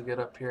here once we get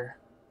up here.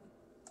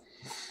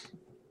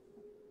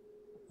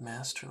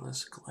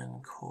 Masterless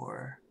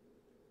Glencore.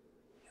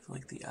 You have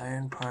like the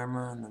Iron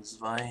Parma and the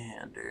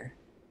Zweihander.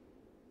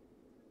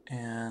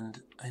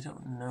 And I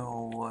don't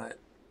know what...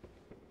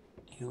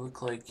 You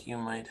look like you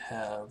might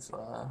have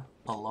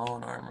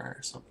alone armor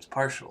or something.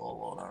 Partial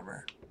alone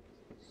armor.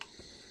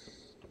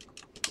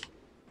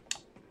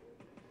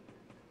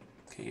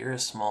 Okay, you're a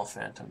small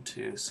phantom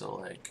too, so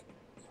like...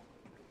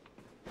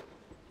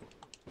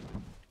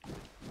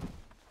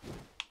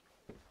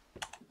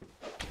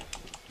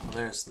 Oh,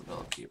 there's the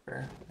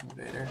Bellkeeper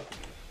invader.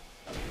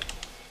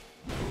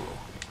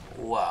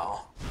 Ooh.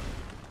 Wow.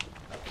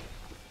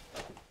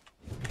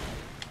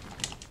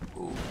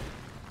 Ooh.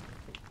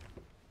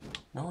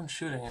 No one's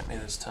shooting at me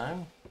this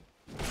time.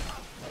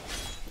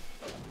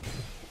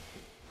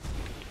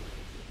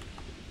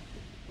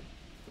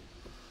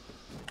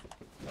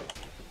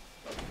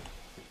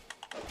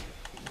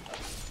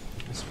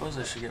 I suppose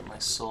I should get my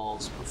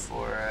souls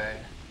before I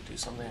do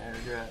something I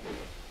regret.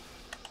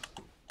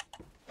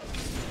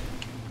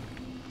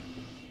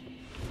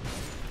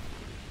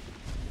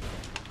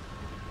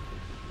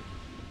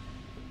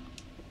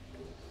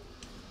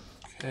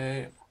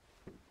 Okay.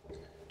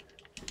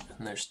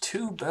 And there's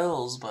 2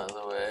 bells, by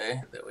the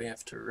way, that we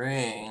have to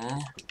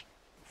ring.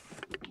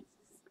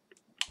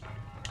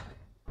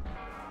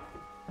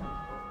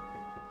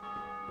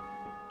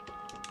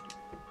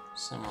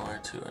 Similar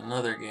to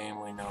another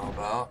game we know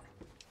about.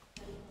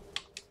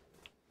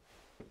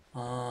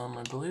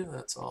 I believe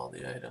that's all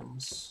the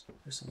items.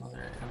 There's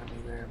another enemy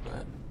there,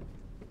 but...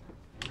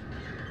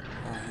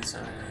 Oh, he's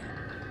already...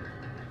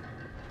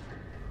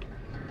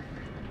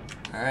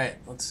 Alright,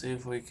 let's see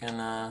if we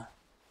can,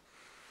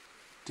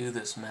 do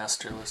this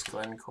Masterless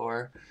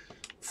Glencore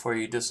before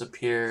you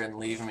disappear and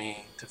leave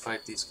me to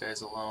fight these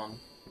guys alone.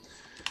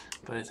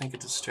 But I think a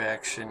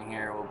distraction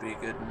here will be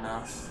good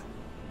enough.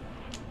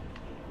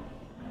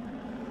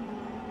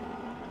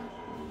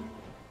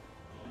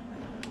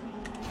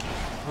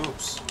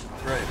 Oops,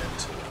 right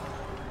into it.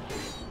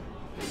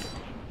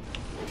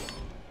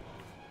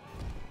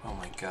 Oh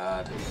my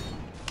god.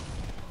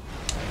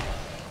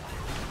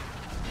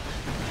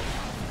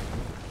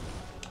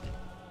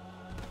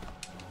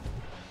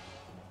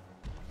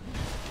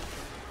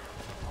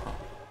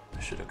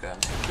 Should have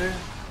gotten hit there.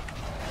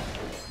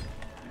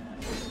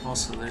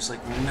 Also, there's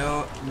like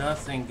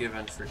nothing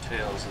given for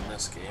tails in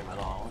this game at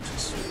all, which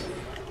is really...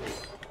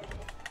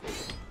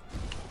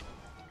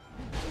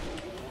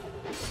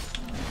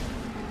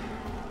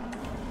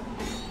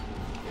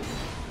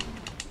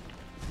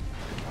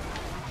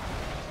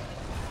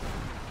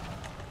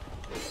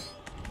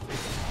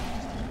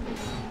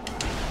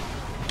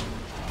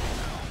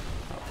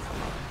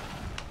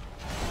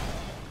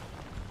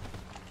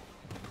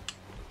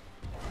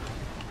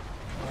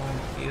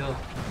 Heal.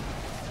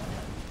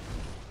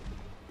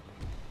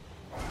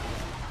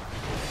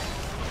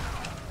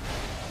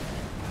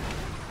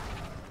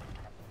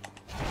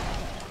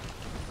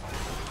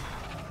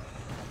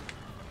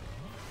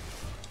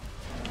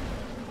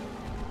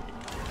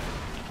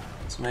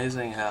 It's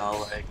amazing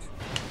how, like,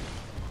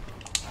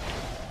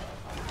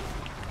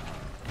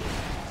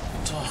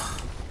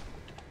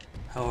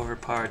 how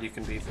overpowered you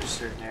can be for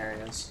certain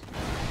areas,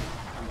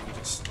 and then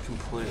just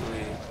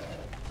completely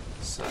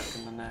suck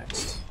in the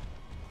next.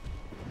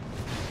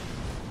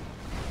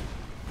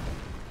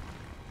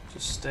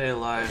 Just stay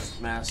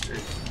alive, Master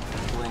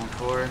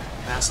Glencore.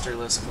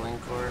 Masterless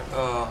Glencore.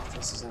 Oh,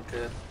 this isn't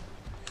good.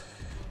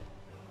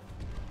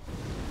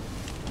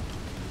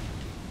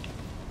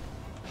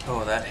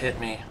 Oh, that hit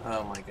me.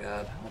 Oh my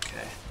god.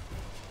 Okay.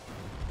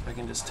 If I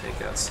can just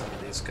take out some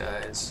of these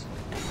guys.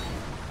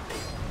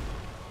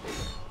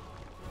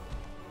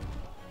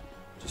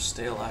 Just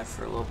stay alive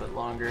for a little bit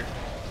longer.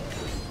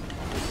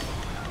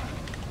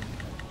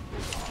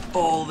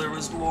 Oh, there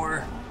was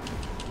more.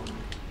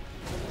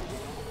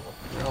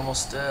 They're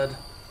almost dead.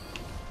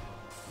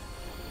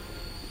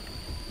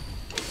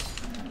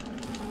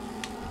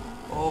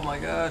 Oh my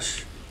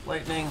gosh.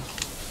 Lightning.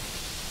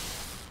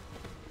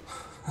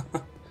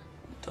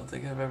 Don't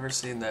think I've ever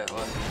seen that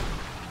one.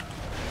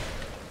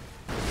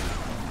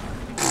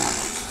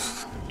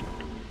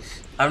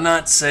 I'm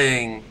not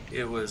saying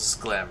it was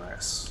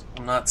glamorous.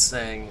 I'm not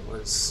saying it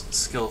was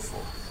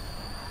skillful.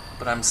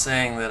 But I'm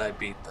saying that I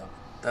beat them.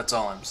 That's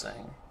all I'm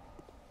saying.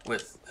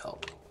 With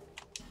help.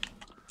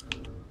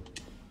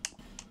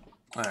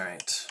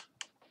 Alright.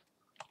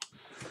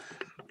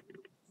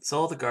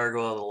 Soul the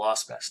Gargoyle of the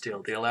Lost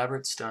Bastille. The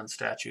elaborate stone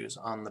statues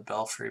on the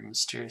belfry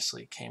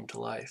mysteriously came to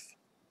life.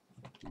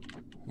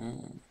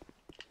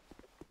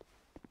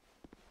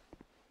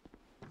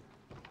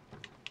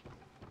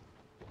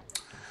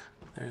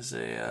 There's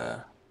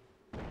a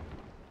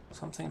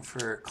something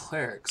for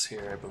clerics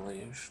here, I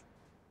believe.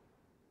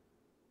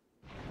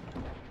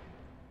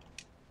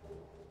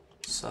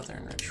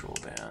 Southern Ritual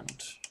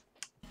Band.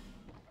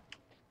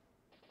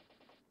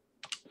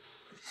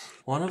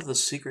 One of the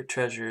secret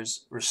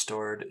treasures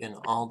restored in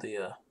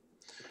Aldea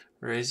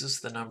raises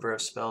the number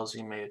of spells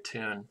you may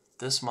attune.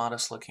 This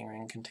modest-looking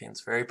ring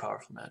contains very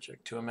powerful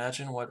magic. To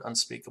imagine what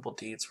unspeakable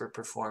deeds were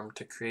performed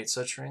to create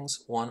such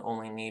rings, one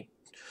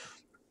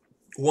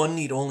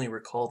need only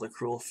recall the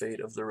cruel fate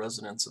of the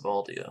residents of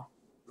Aldea.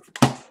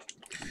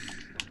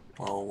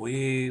 Well,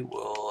 we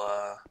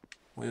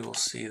will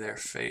see their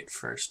fate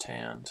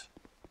firsthand.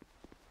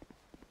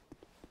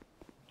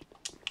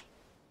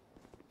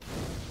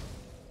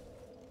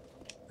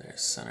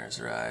 There's Sinner's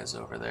Rise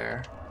over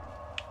there.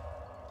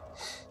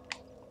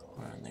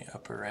 We're in the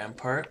upper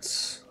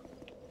ramparts.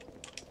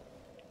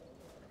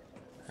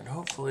 And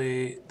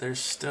hopefully there's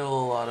still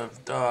a lot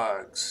of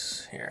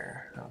dogs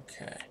here.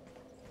 Okay.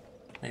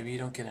 Maybe you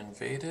don't get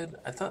invaded?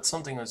 I thought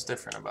something was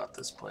different about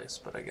this place,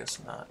 but I guess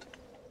not.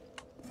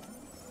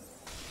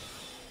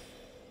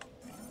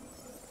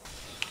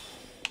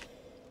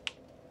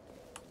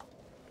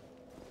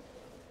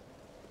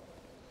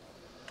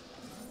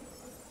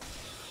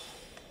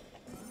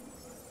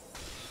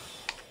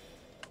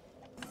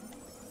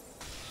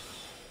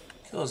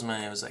 Kill as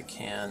many as I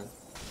can.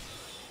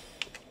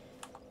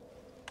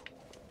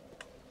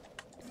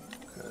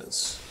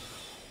 Because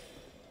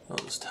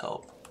it'll just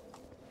help.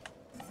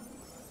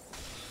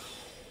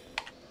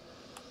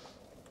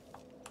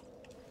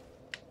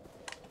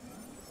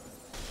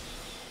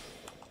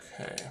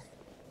 Okay.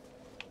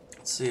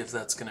 Let's see if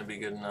that's going to be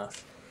good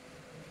enough.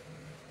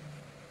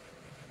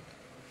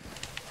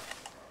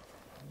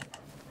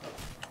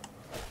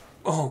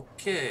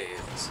 Okay,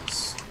 this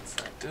is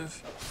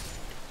effective.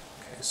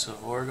 Okay, so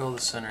Vorgil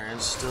the Sinner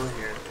is still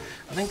here.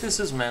 I think this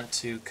is meant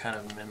to kind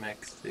of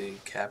mimic the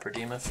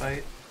Capardima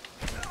fight.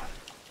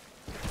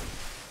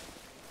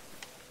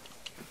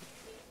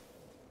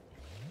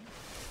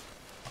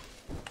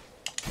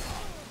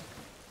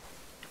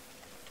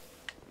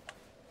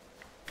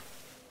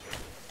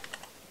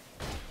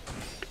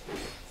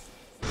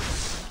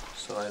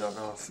 So I don't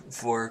know if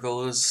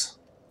Vorgil is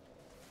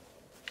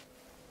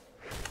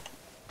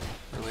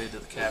related to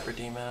the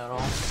Capardima at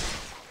all.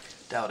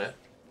 Doubt it.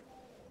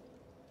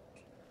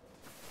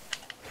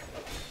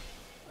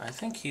 I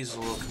think he's a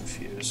little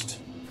confused.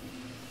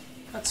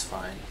 That's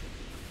fine.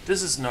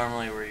 This is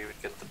normally where you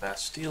would get the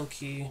Bastille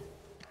key.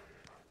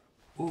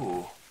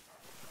 Ooh.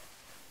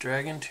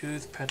 Dragon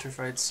Tooth,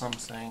 Petrified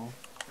something.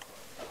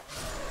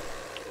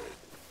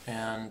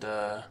 And,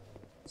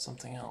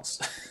 something else.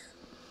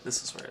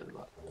 This is where it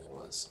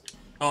was.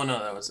 Oh no,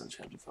 that was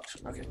enchanted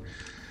function. Okay.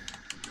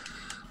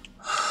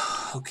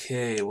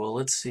 Okay, well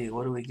let's see.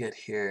 What do we get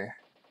here?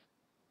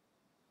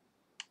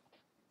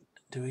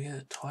 Do we get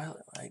a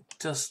Twilight? I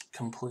just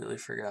completely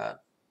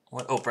forgot.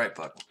 What? Oh, Bright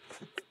Buck.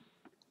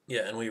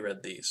 Yeah, and we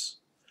read these.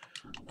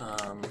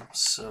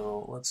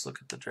 So let's look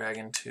at the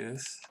Dragon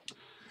Tooth.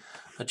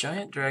 A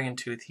giant dragon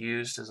tooth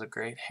used as a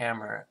great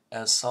hammer,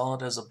 as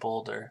solid as a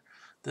boulder.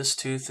 This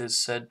tooth is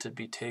said to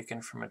be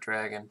taken from a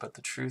dragon, but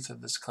the truth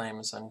of this claim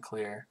is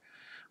unclear.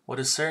 What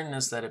is certain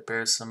is that it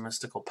bears some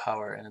mystical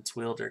power, and its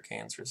wielder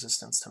gains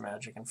resistance to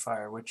magic and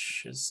fire,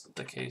 which is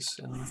the case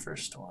in the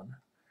first one.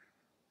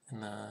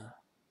 In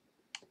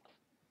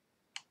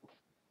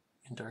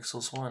Dark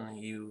Souls 1,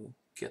 you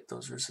get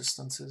those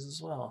resistances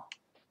as well.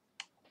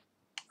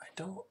 I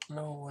don't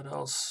know what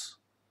else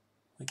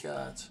we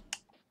got.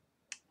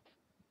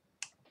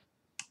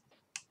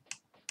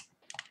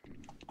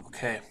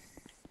 Okay.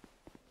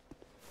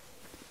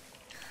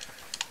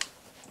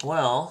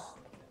 Well,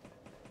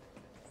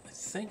 I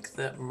think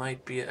that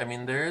might be it. I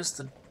mean, there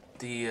is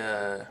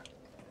I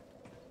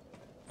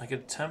could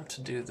attempt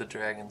to do the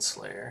Dragon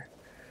Slayer.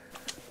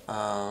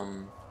 I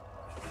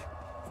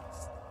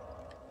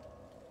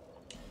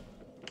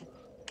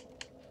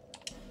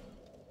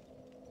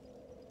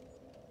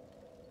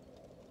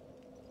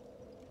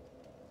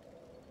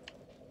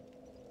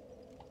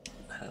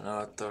don't know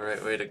what the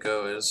right way to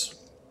go is.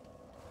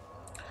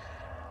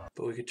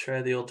 But we could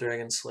try the old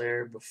Dragon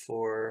Slayer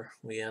before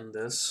we end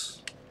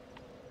this.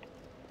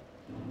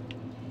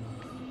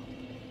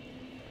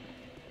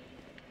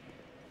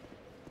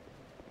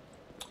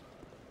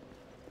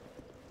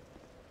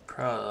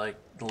 Probably like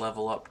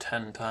level up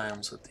 10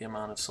 times with the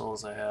amount of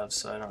souls I have,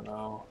 so I don't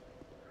know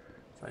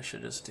if I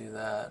should just do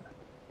that.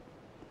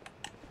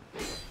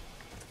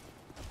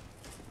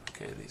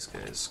 Okay, these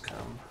guys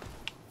come.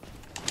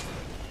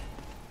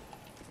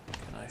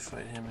 Can I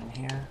fight him in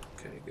here?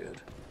 Okay,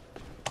 good.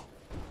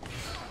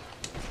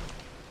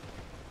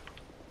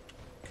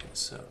 Okay,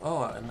 so,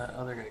 oh, and that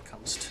other guy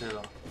comes too.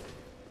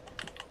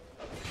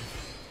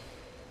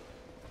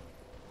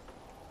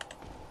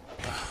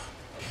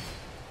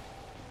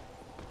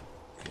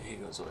 Okay, he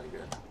goes away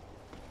good.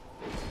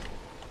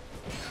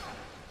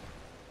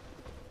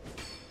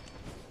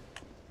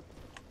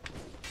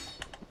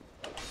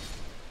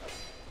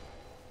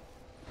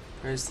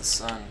 Praise the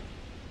sun.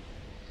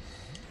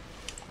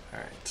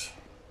 Alright.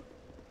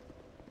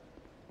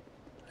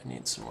 I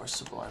need some more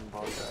Sublime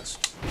Bone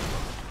Dust.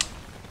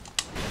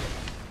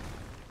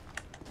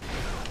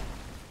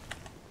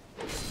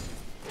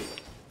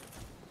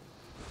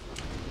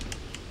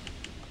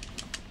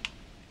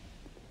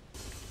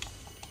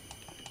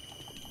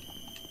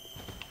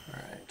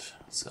 Alright,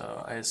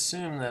 so I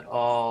assume that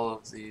all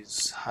of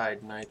these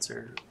Hide Knights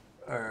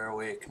are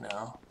awake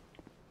now.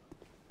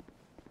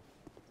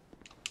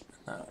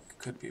 That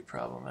could be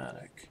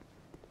problematic.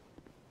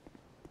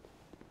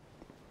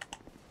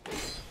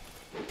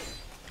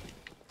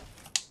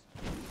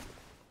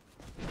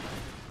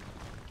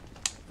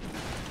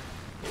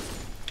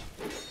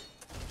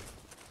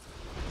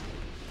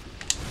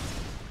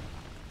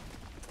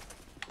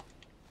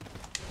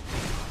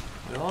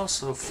 You'll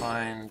also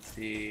find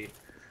these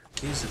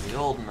are the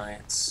old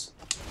knights.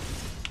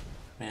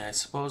 I mean, I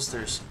suppose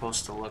they're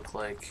supposed to look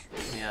like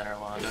the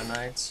Anorlando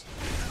Knights.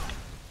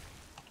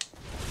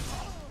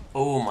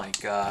 Oh my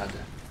god.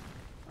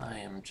 I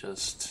am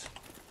just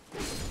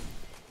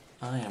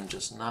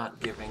not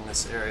giving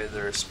this area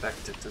the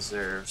respect it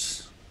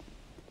deserves.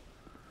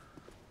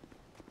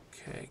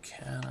 Okay,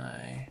 can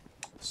I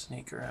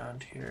sneak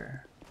around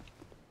here?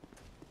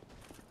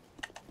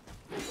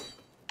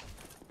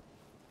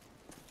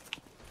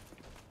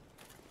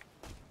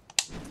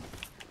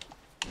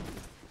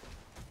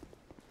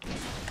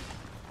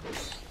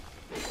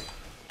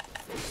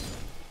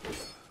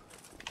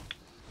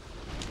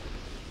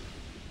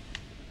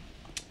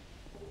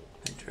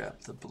 They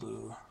dropped the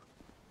blue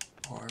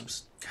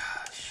orbs.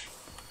 Gosh.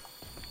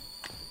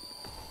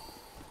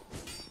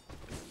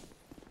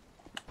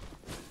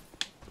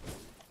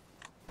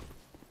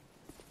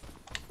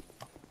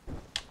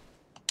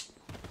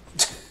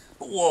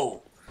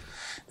 Whoa!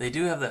 They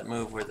do have that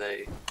move where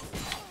they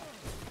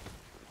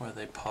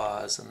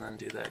pause and then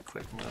do that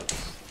quick move.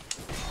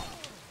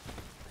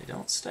 They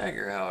don't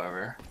stagger,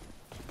 however.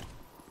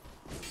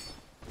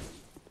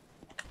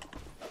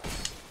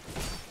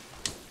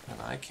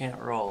 And I can't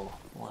roll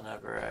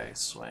whenever I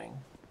swing.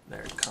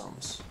 There it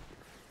comes.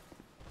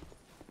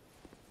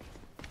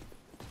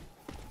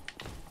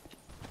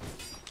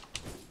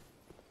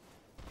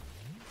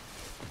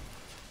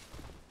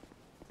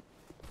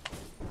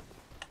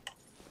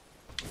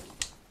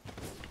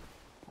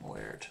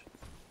 Weird.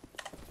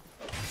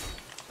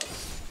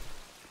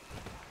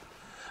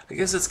 I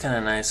guess it's kind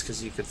of nice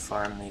because you could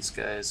farm these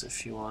guys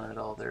if you wanted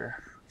all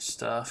their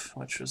stuff,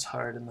 which was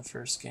hard in the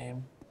first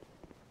game.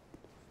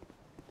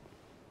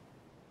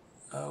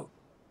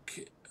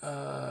 Okay.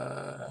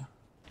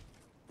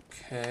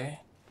 Okay.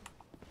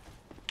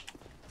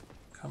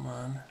 Come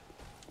on.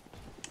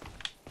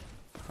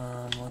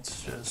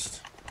 Let's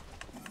just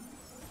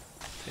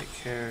Take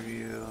care of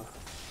you.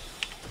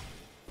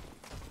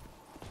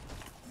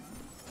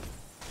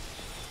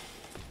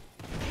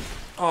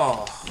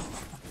 Oh.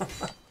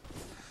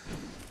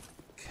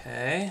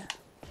 Okay.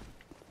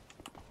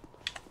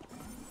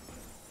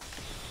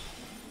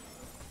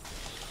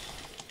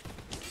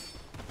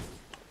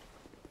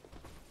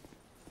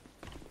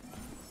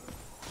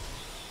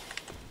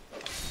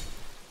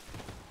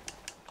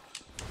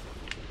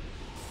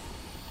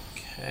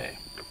 Okay.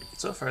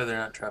 So far they're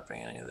not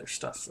dropping any of their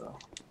stuff though.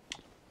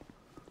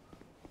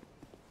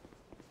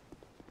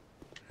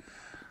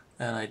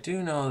 And I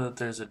do know that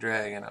there's a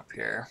dragon up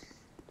here.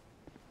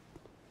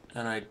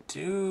 And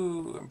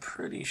I'm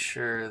pretty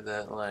sure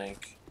that,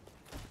 like,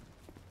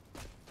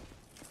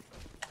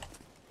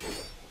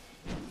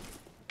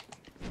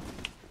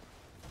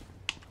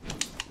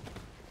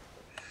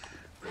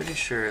 pretty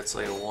sure it's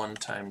like a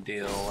one-time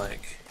deal,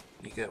 like,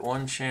 you get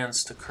one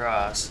chance to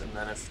cross, and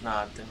then if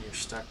not, then you're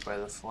stuck by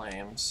the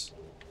flames.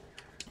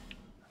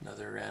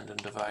 Another random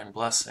divine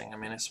blessing. I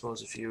mean, I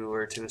suppose if you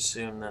were to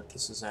assume that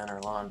this is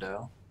Anor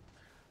Londo,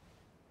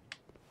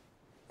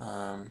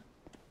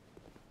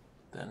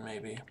 then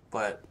maybe.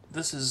 But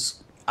this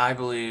is, I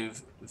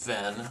believe,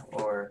 Ven,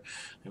 or,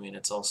 I mean,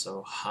 it's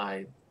also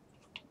High,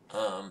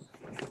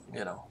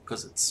 you know,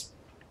 because it's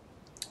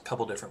a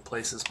couple different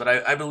places. But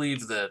I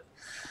believe that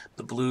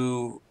the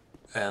blue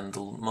and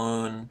the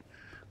moon,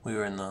 we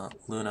were in the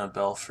Luna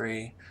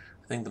Belfry.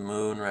 I think the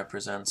moon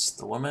represents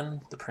the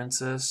woman, the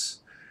princess,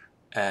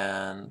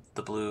 and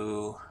the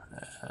blue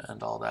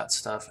and all that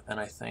stuff. And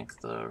I think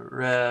the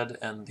red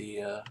and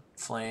the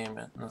flame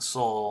and the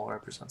soul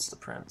represents the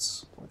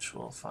prince, which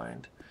we'll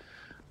find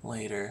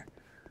later.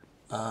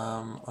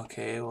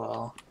 Okay,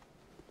 well,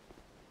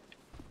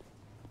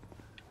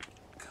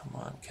 come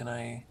on, can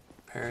I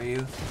parry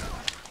you?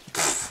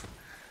 Pfft,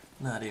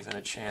 not even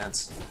a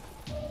chance.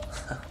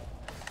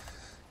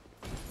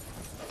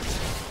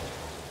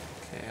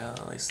 Okay, well,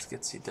 at least it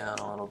gets you down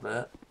a little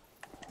bit.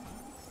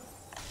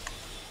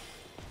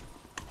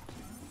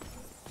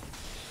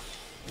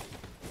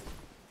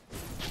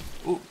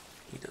 Ooh,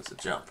 he does a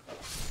jump.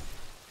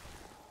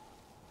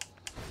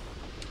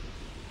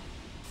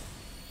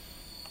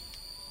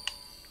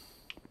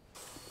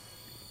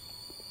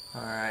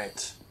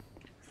 Alright.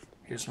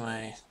 Here's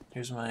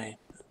my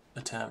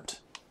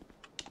attempt.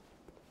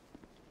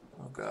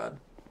 Oh god.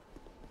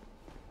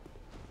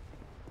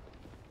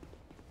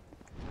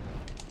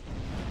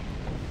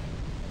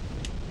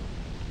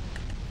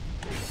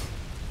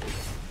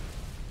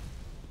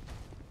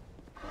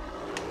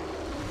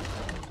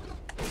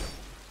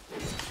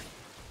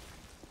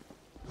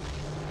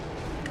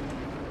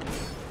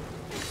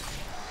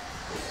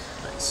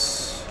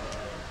 Nice.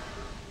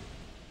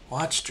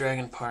 Watch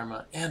Dragon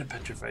Parma and a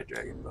Petrified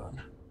Dragon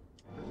Bone.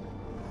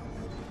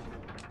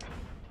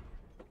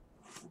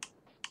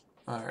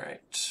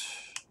 Alright.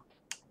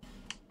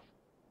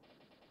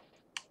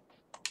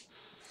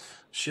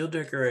 Shield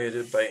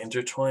decorated by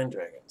intertwined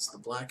dragons. The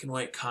black and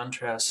white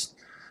contrast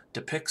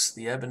depicts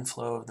the ebb and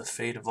flow of the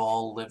fate of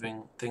all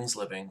things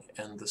living,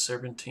 and the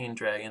serpentine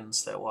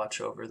dragons that watch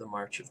over the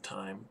march of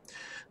time.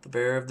 The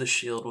bearer of the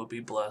shield will be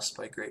blessed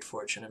by great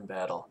fortune in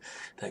battle.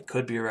 That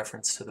could be a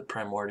reference to the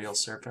primordial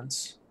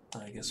serpents.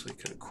 I guess we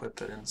could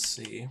equip it and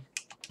see.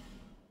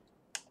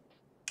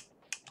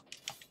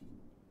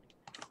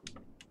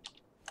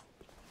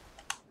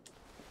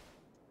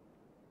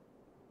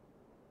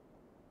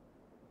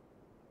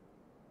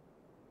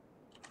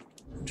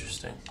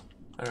 Interesting.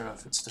 I don't know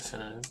if it's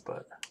definitive,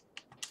 but...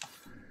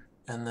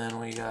 And then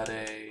we got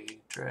a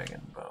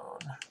dragon bone.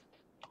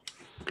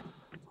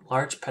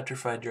 Large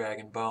petrified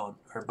dragon bone,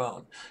 or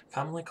bone,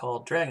 commonly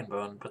called dragon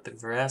bone, but the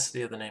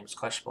veracity of the name is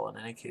questionable. In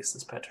any case,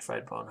 this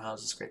petrified bone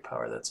houses great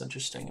power. That's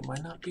interesting. It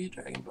might not be a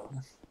dragon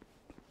bone.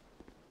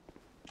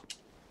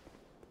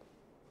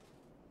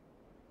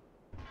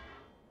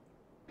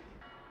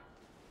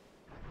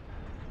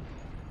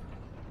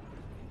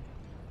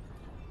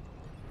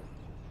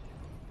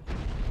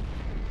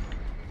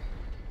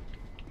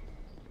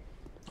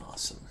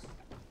 Awesome.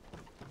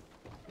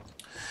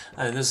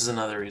 I mean, this is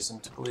another reason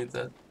to believe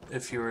that,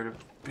 if you were to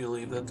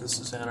believe that this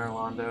is Anor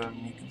Londo,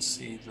 and you can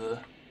see the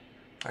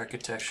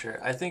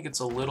architecture. I think it's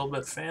a little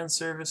bit fan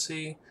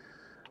servicey.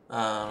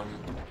 I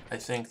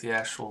think the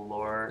actual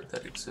lore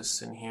that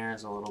exists in here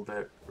is a little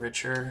bit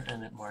richer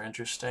and more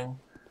interesting.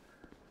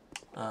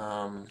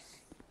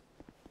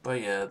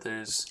 But yeah,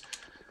 there's,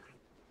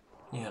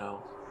 you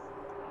know,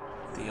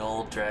 the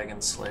old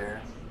Dragon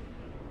Slayer,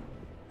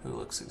 who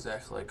looks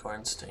exactly like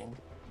Ornstein.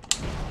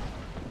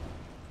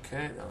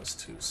 Okay, that was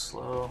too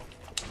slow.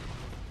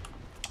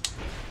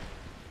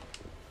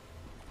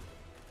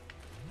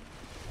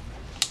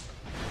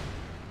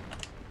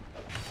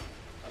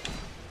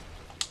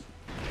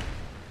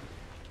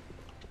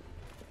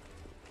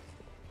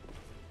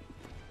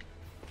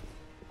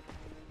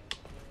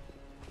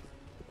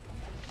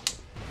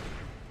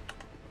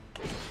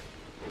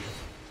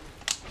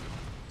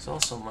 It's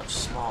also much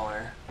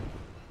smaller.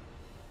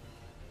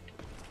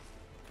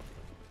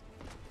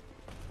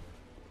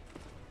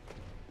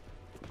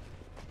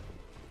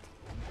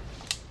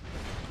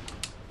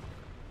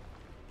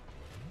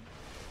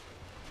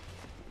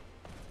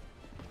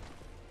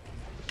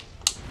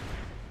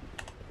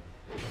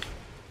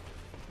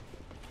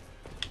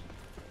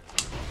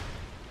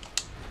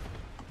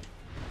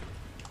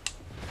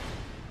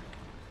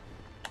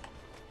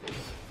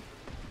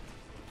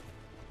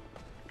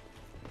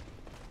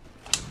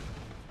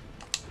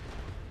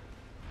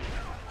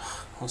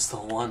 was the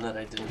one that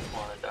I didn't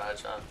want to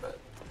dodge on, but...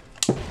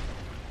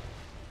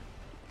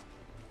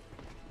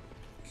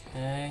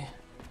 Okay.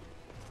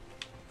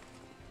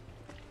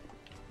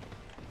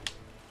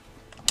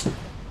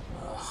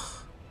 Ugh.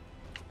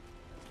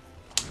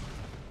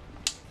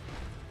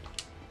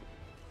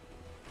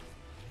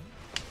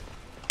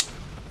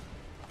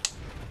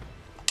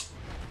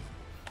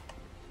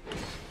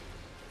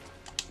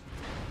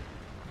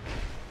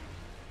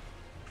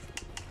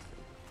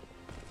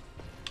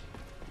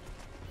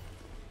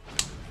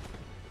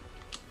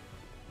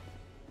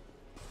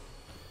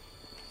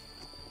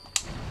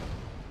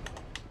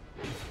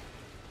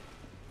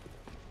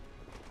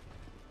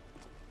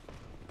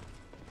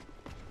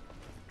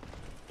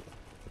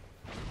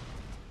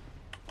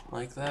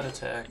 Like that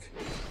attack.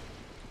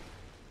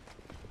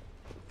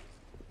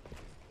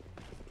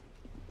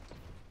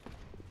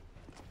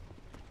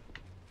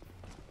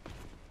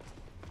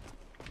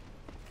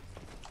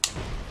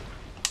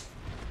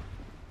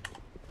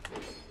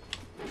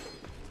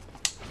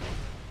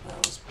 That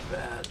was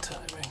bad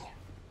timing.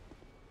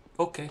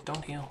 Okay,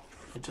 don't heal.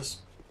 I just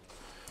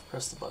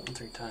press the button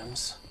 3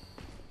 times.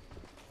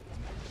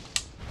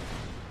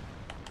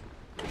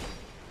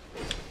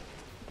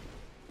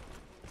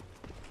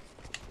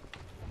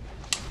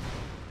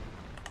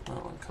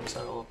 That one comes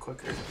out a little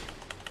quicker.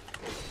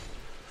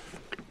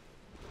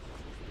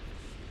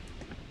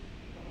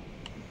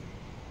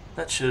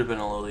 That should have been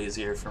a little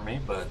easier for me,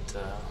 but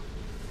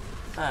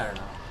I don't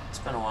know. It's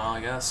been a while,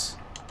 I guess.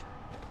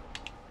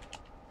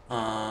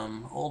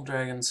 Old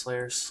Dragon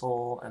Slayer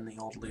Soul and the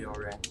Old Leo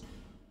Ring.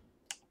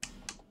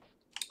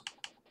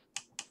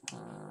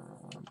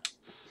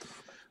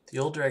 The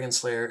Old Dragon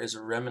Slayer is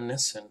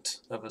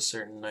reminiscent of a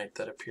certain knight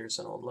that appears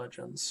in old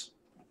legends.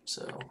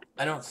 So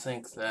I don't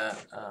think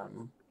that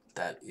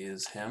that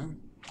is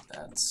him.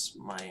 That's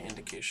my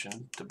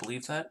indication to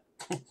believe that,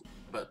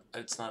 but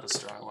it's not a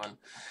strong one.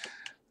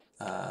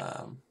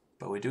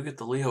 But we do get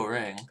the Leo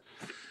Ring.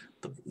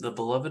 The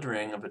beloved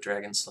ring of a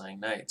dragon-slaying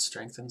knight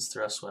strengthens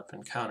thrust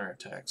weapon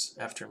counterattacks.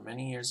 After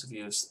many years of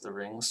use, the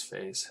ring's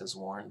face has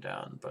worn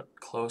down, but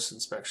close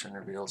inspection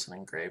reveals an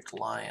engraved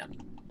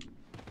lion.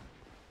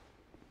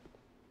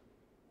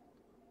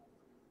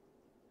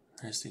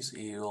 There's these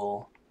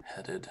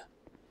eagle-headed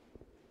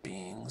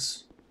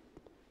beings.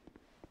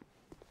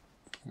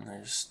 And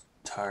there's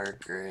Tar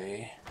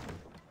Grey,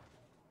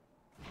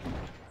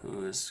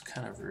 who is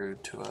kind of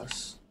rude to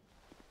us.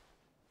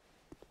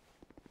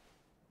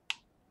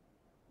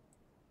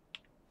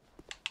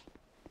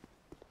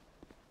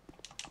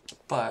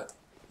 But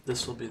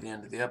this will be the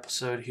end of the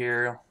episode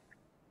here.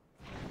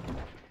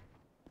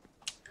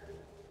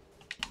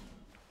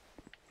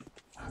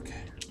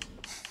 Okay.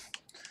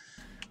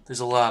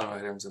 There's a lot of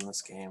items in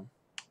this game.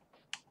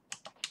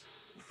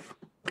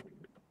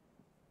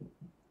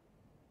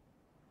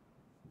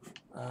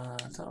 I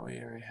thought we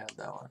already had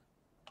that one.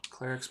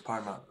 Cleric's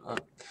Parma.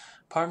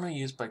 Parma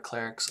used by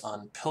clerics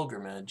on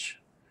pilgrimage.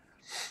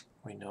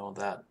 We know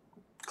that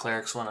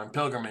clerics went on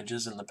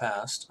pilgrimages in the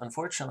past.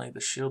 Unfortunately,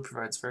 the shield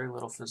provides very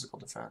little physical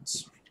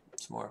defense.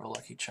 It's more of a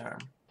lucky charm.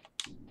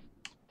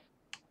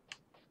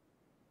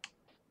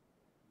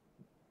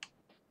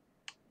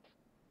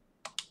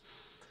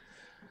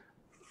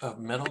 A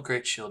metal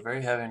great shield,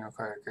 very heavy and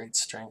require great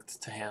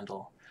strength to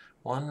handle.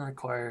 One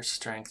requires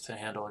strength to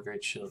handle a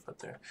great shield,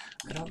 but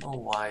I don't know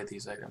why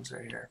these items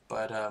are here.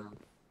 But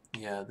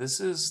yeah, this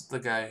is the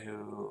guy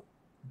who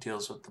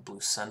deals with the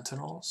Blue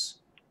Sentinels.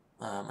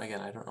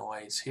 Again, I don't know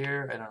why he's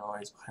here. I don't know why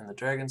he's behind the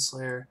Dragon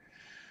Slayer.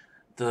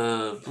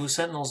 The Blue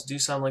Sentinels do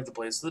sound like the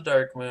Blades of the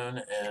Dark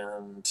Moon,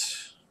 and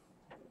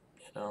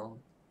you know,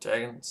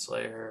 Dragon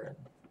Slayer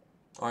and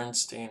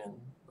Ornstein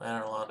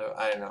and Orlando.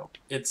 I don't know.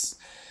 It's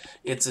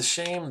a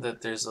shame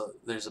that there's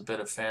a bit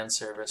of fan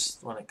service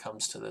when it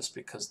comes to this,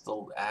 because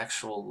the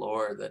actual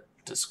lore that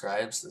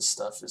describes this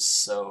stuff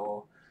is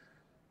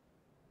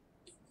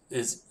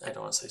I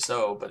don't want to say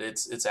so, but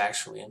it's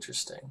actually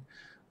interesting.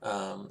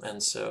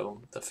 And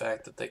so the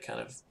fact that they kind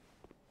of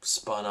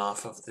spun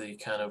off of the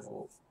kind of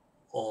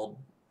old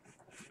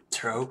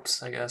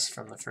tropes, I guess,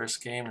 from the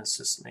first game,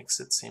 just makes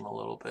it seem a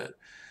little bit,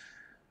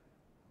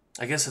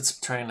 I guess it's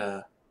trying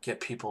to get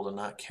people to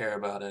not care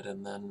about it,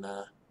 and then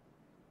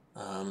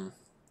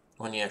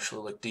when you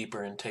actually look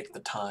deeper and take the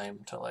time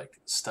to like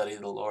study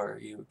the lore,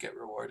 you get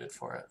rewarded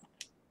for it.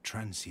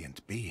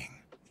 Transient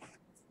being.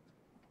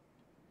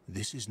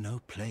 This is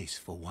no place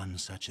for one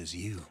such as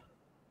you.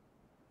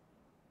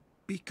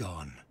 Be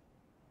gone.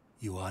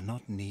 You are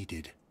not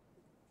needed.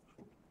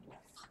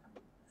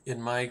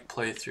 In my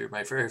playthrough,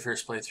 my very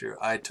first playthrough,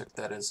 I took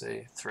that as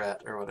a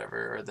threat or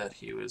whatever, or that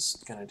he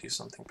was going to do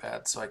something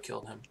bad, so I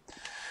killed him.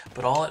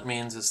 But all it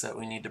means is that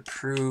we need to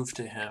prove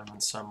to him in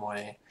some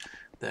way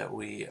that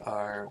we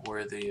are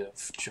worthy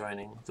of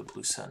joining the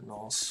Blue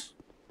Sentinels.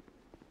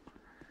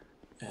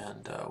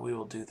 And we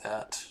will do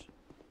that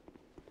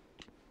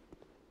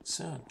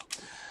soon.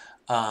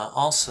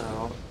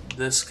 Also,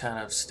 this kind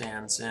of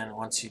stands in,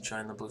 once you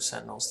join the Blue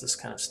Sentinels, this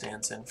kind of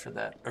stands in for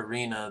that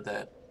arena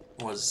that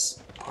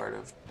was part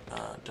of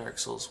Dark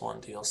Souls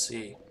 1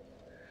 DLC,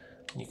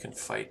 You can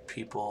fight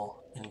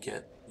people and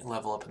get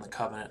level up in the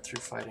Covenant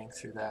through fighting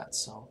through that.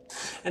 So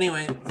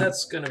anyway,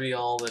 that's going to be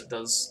all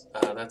that's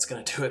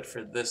going to do it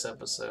for this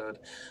episode.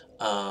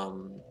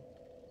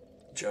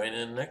 Join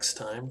in next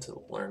time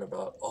to learn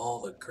about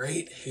all the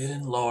great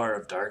hidden lore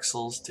of Dark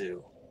Souls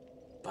 2.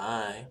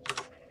 Bye.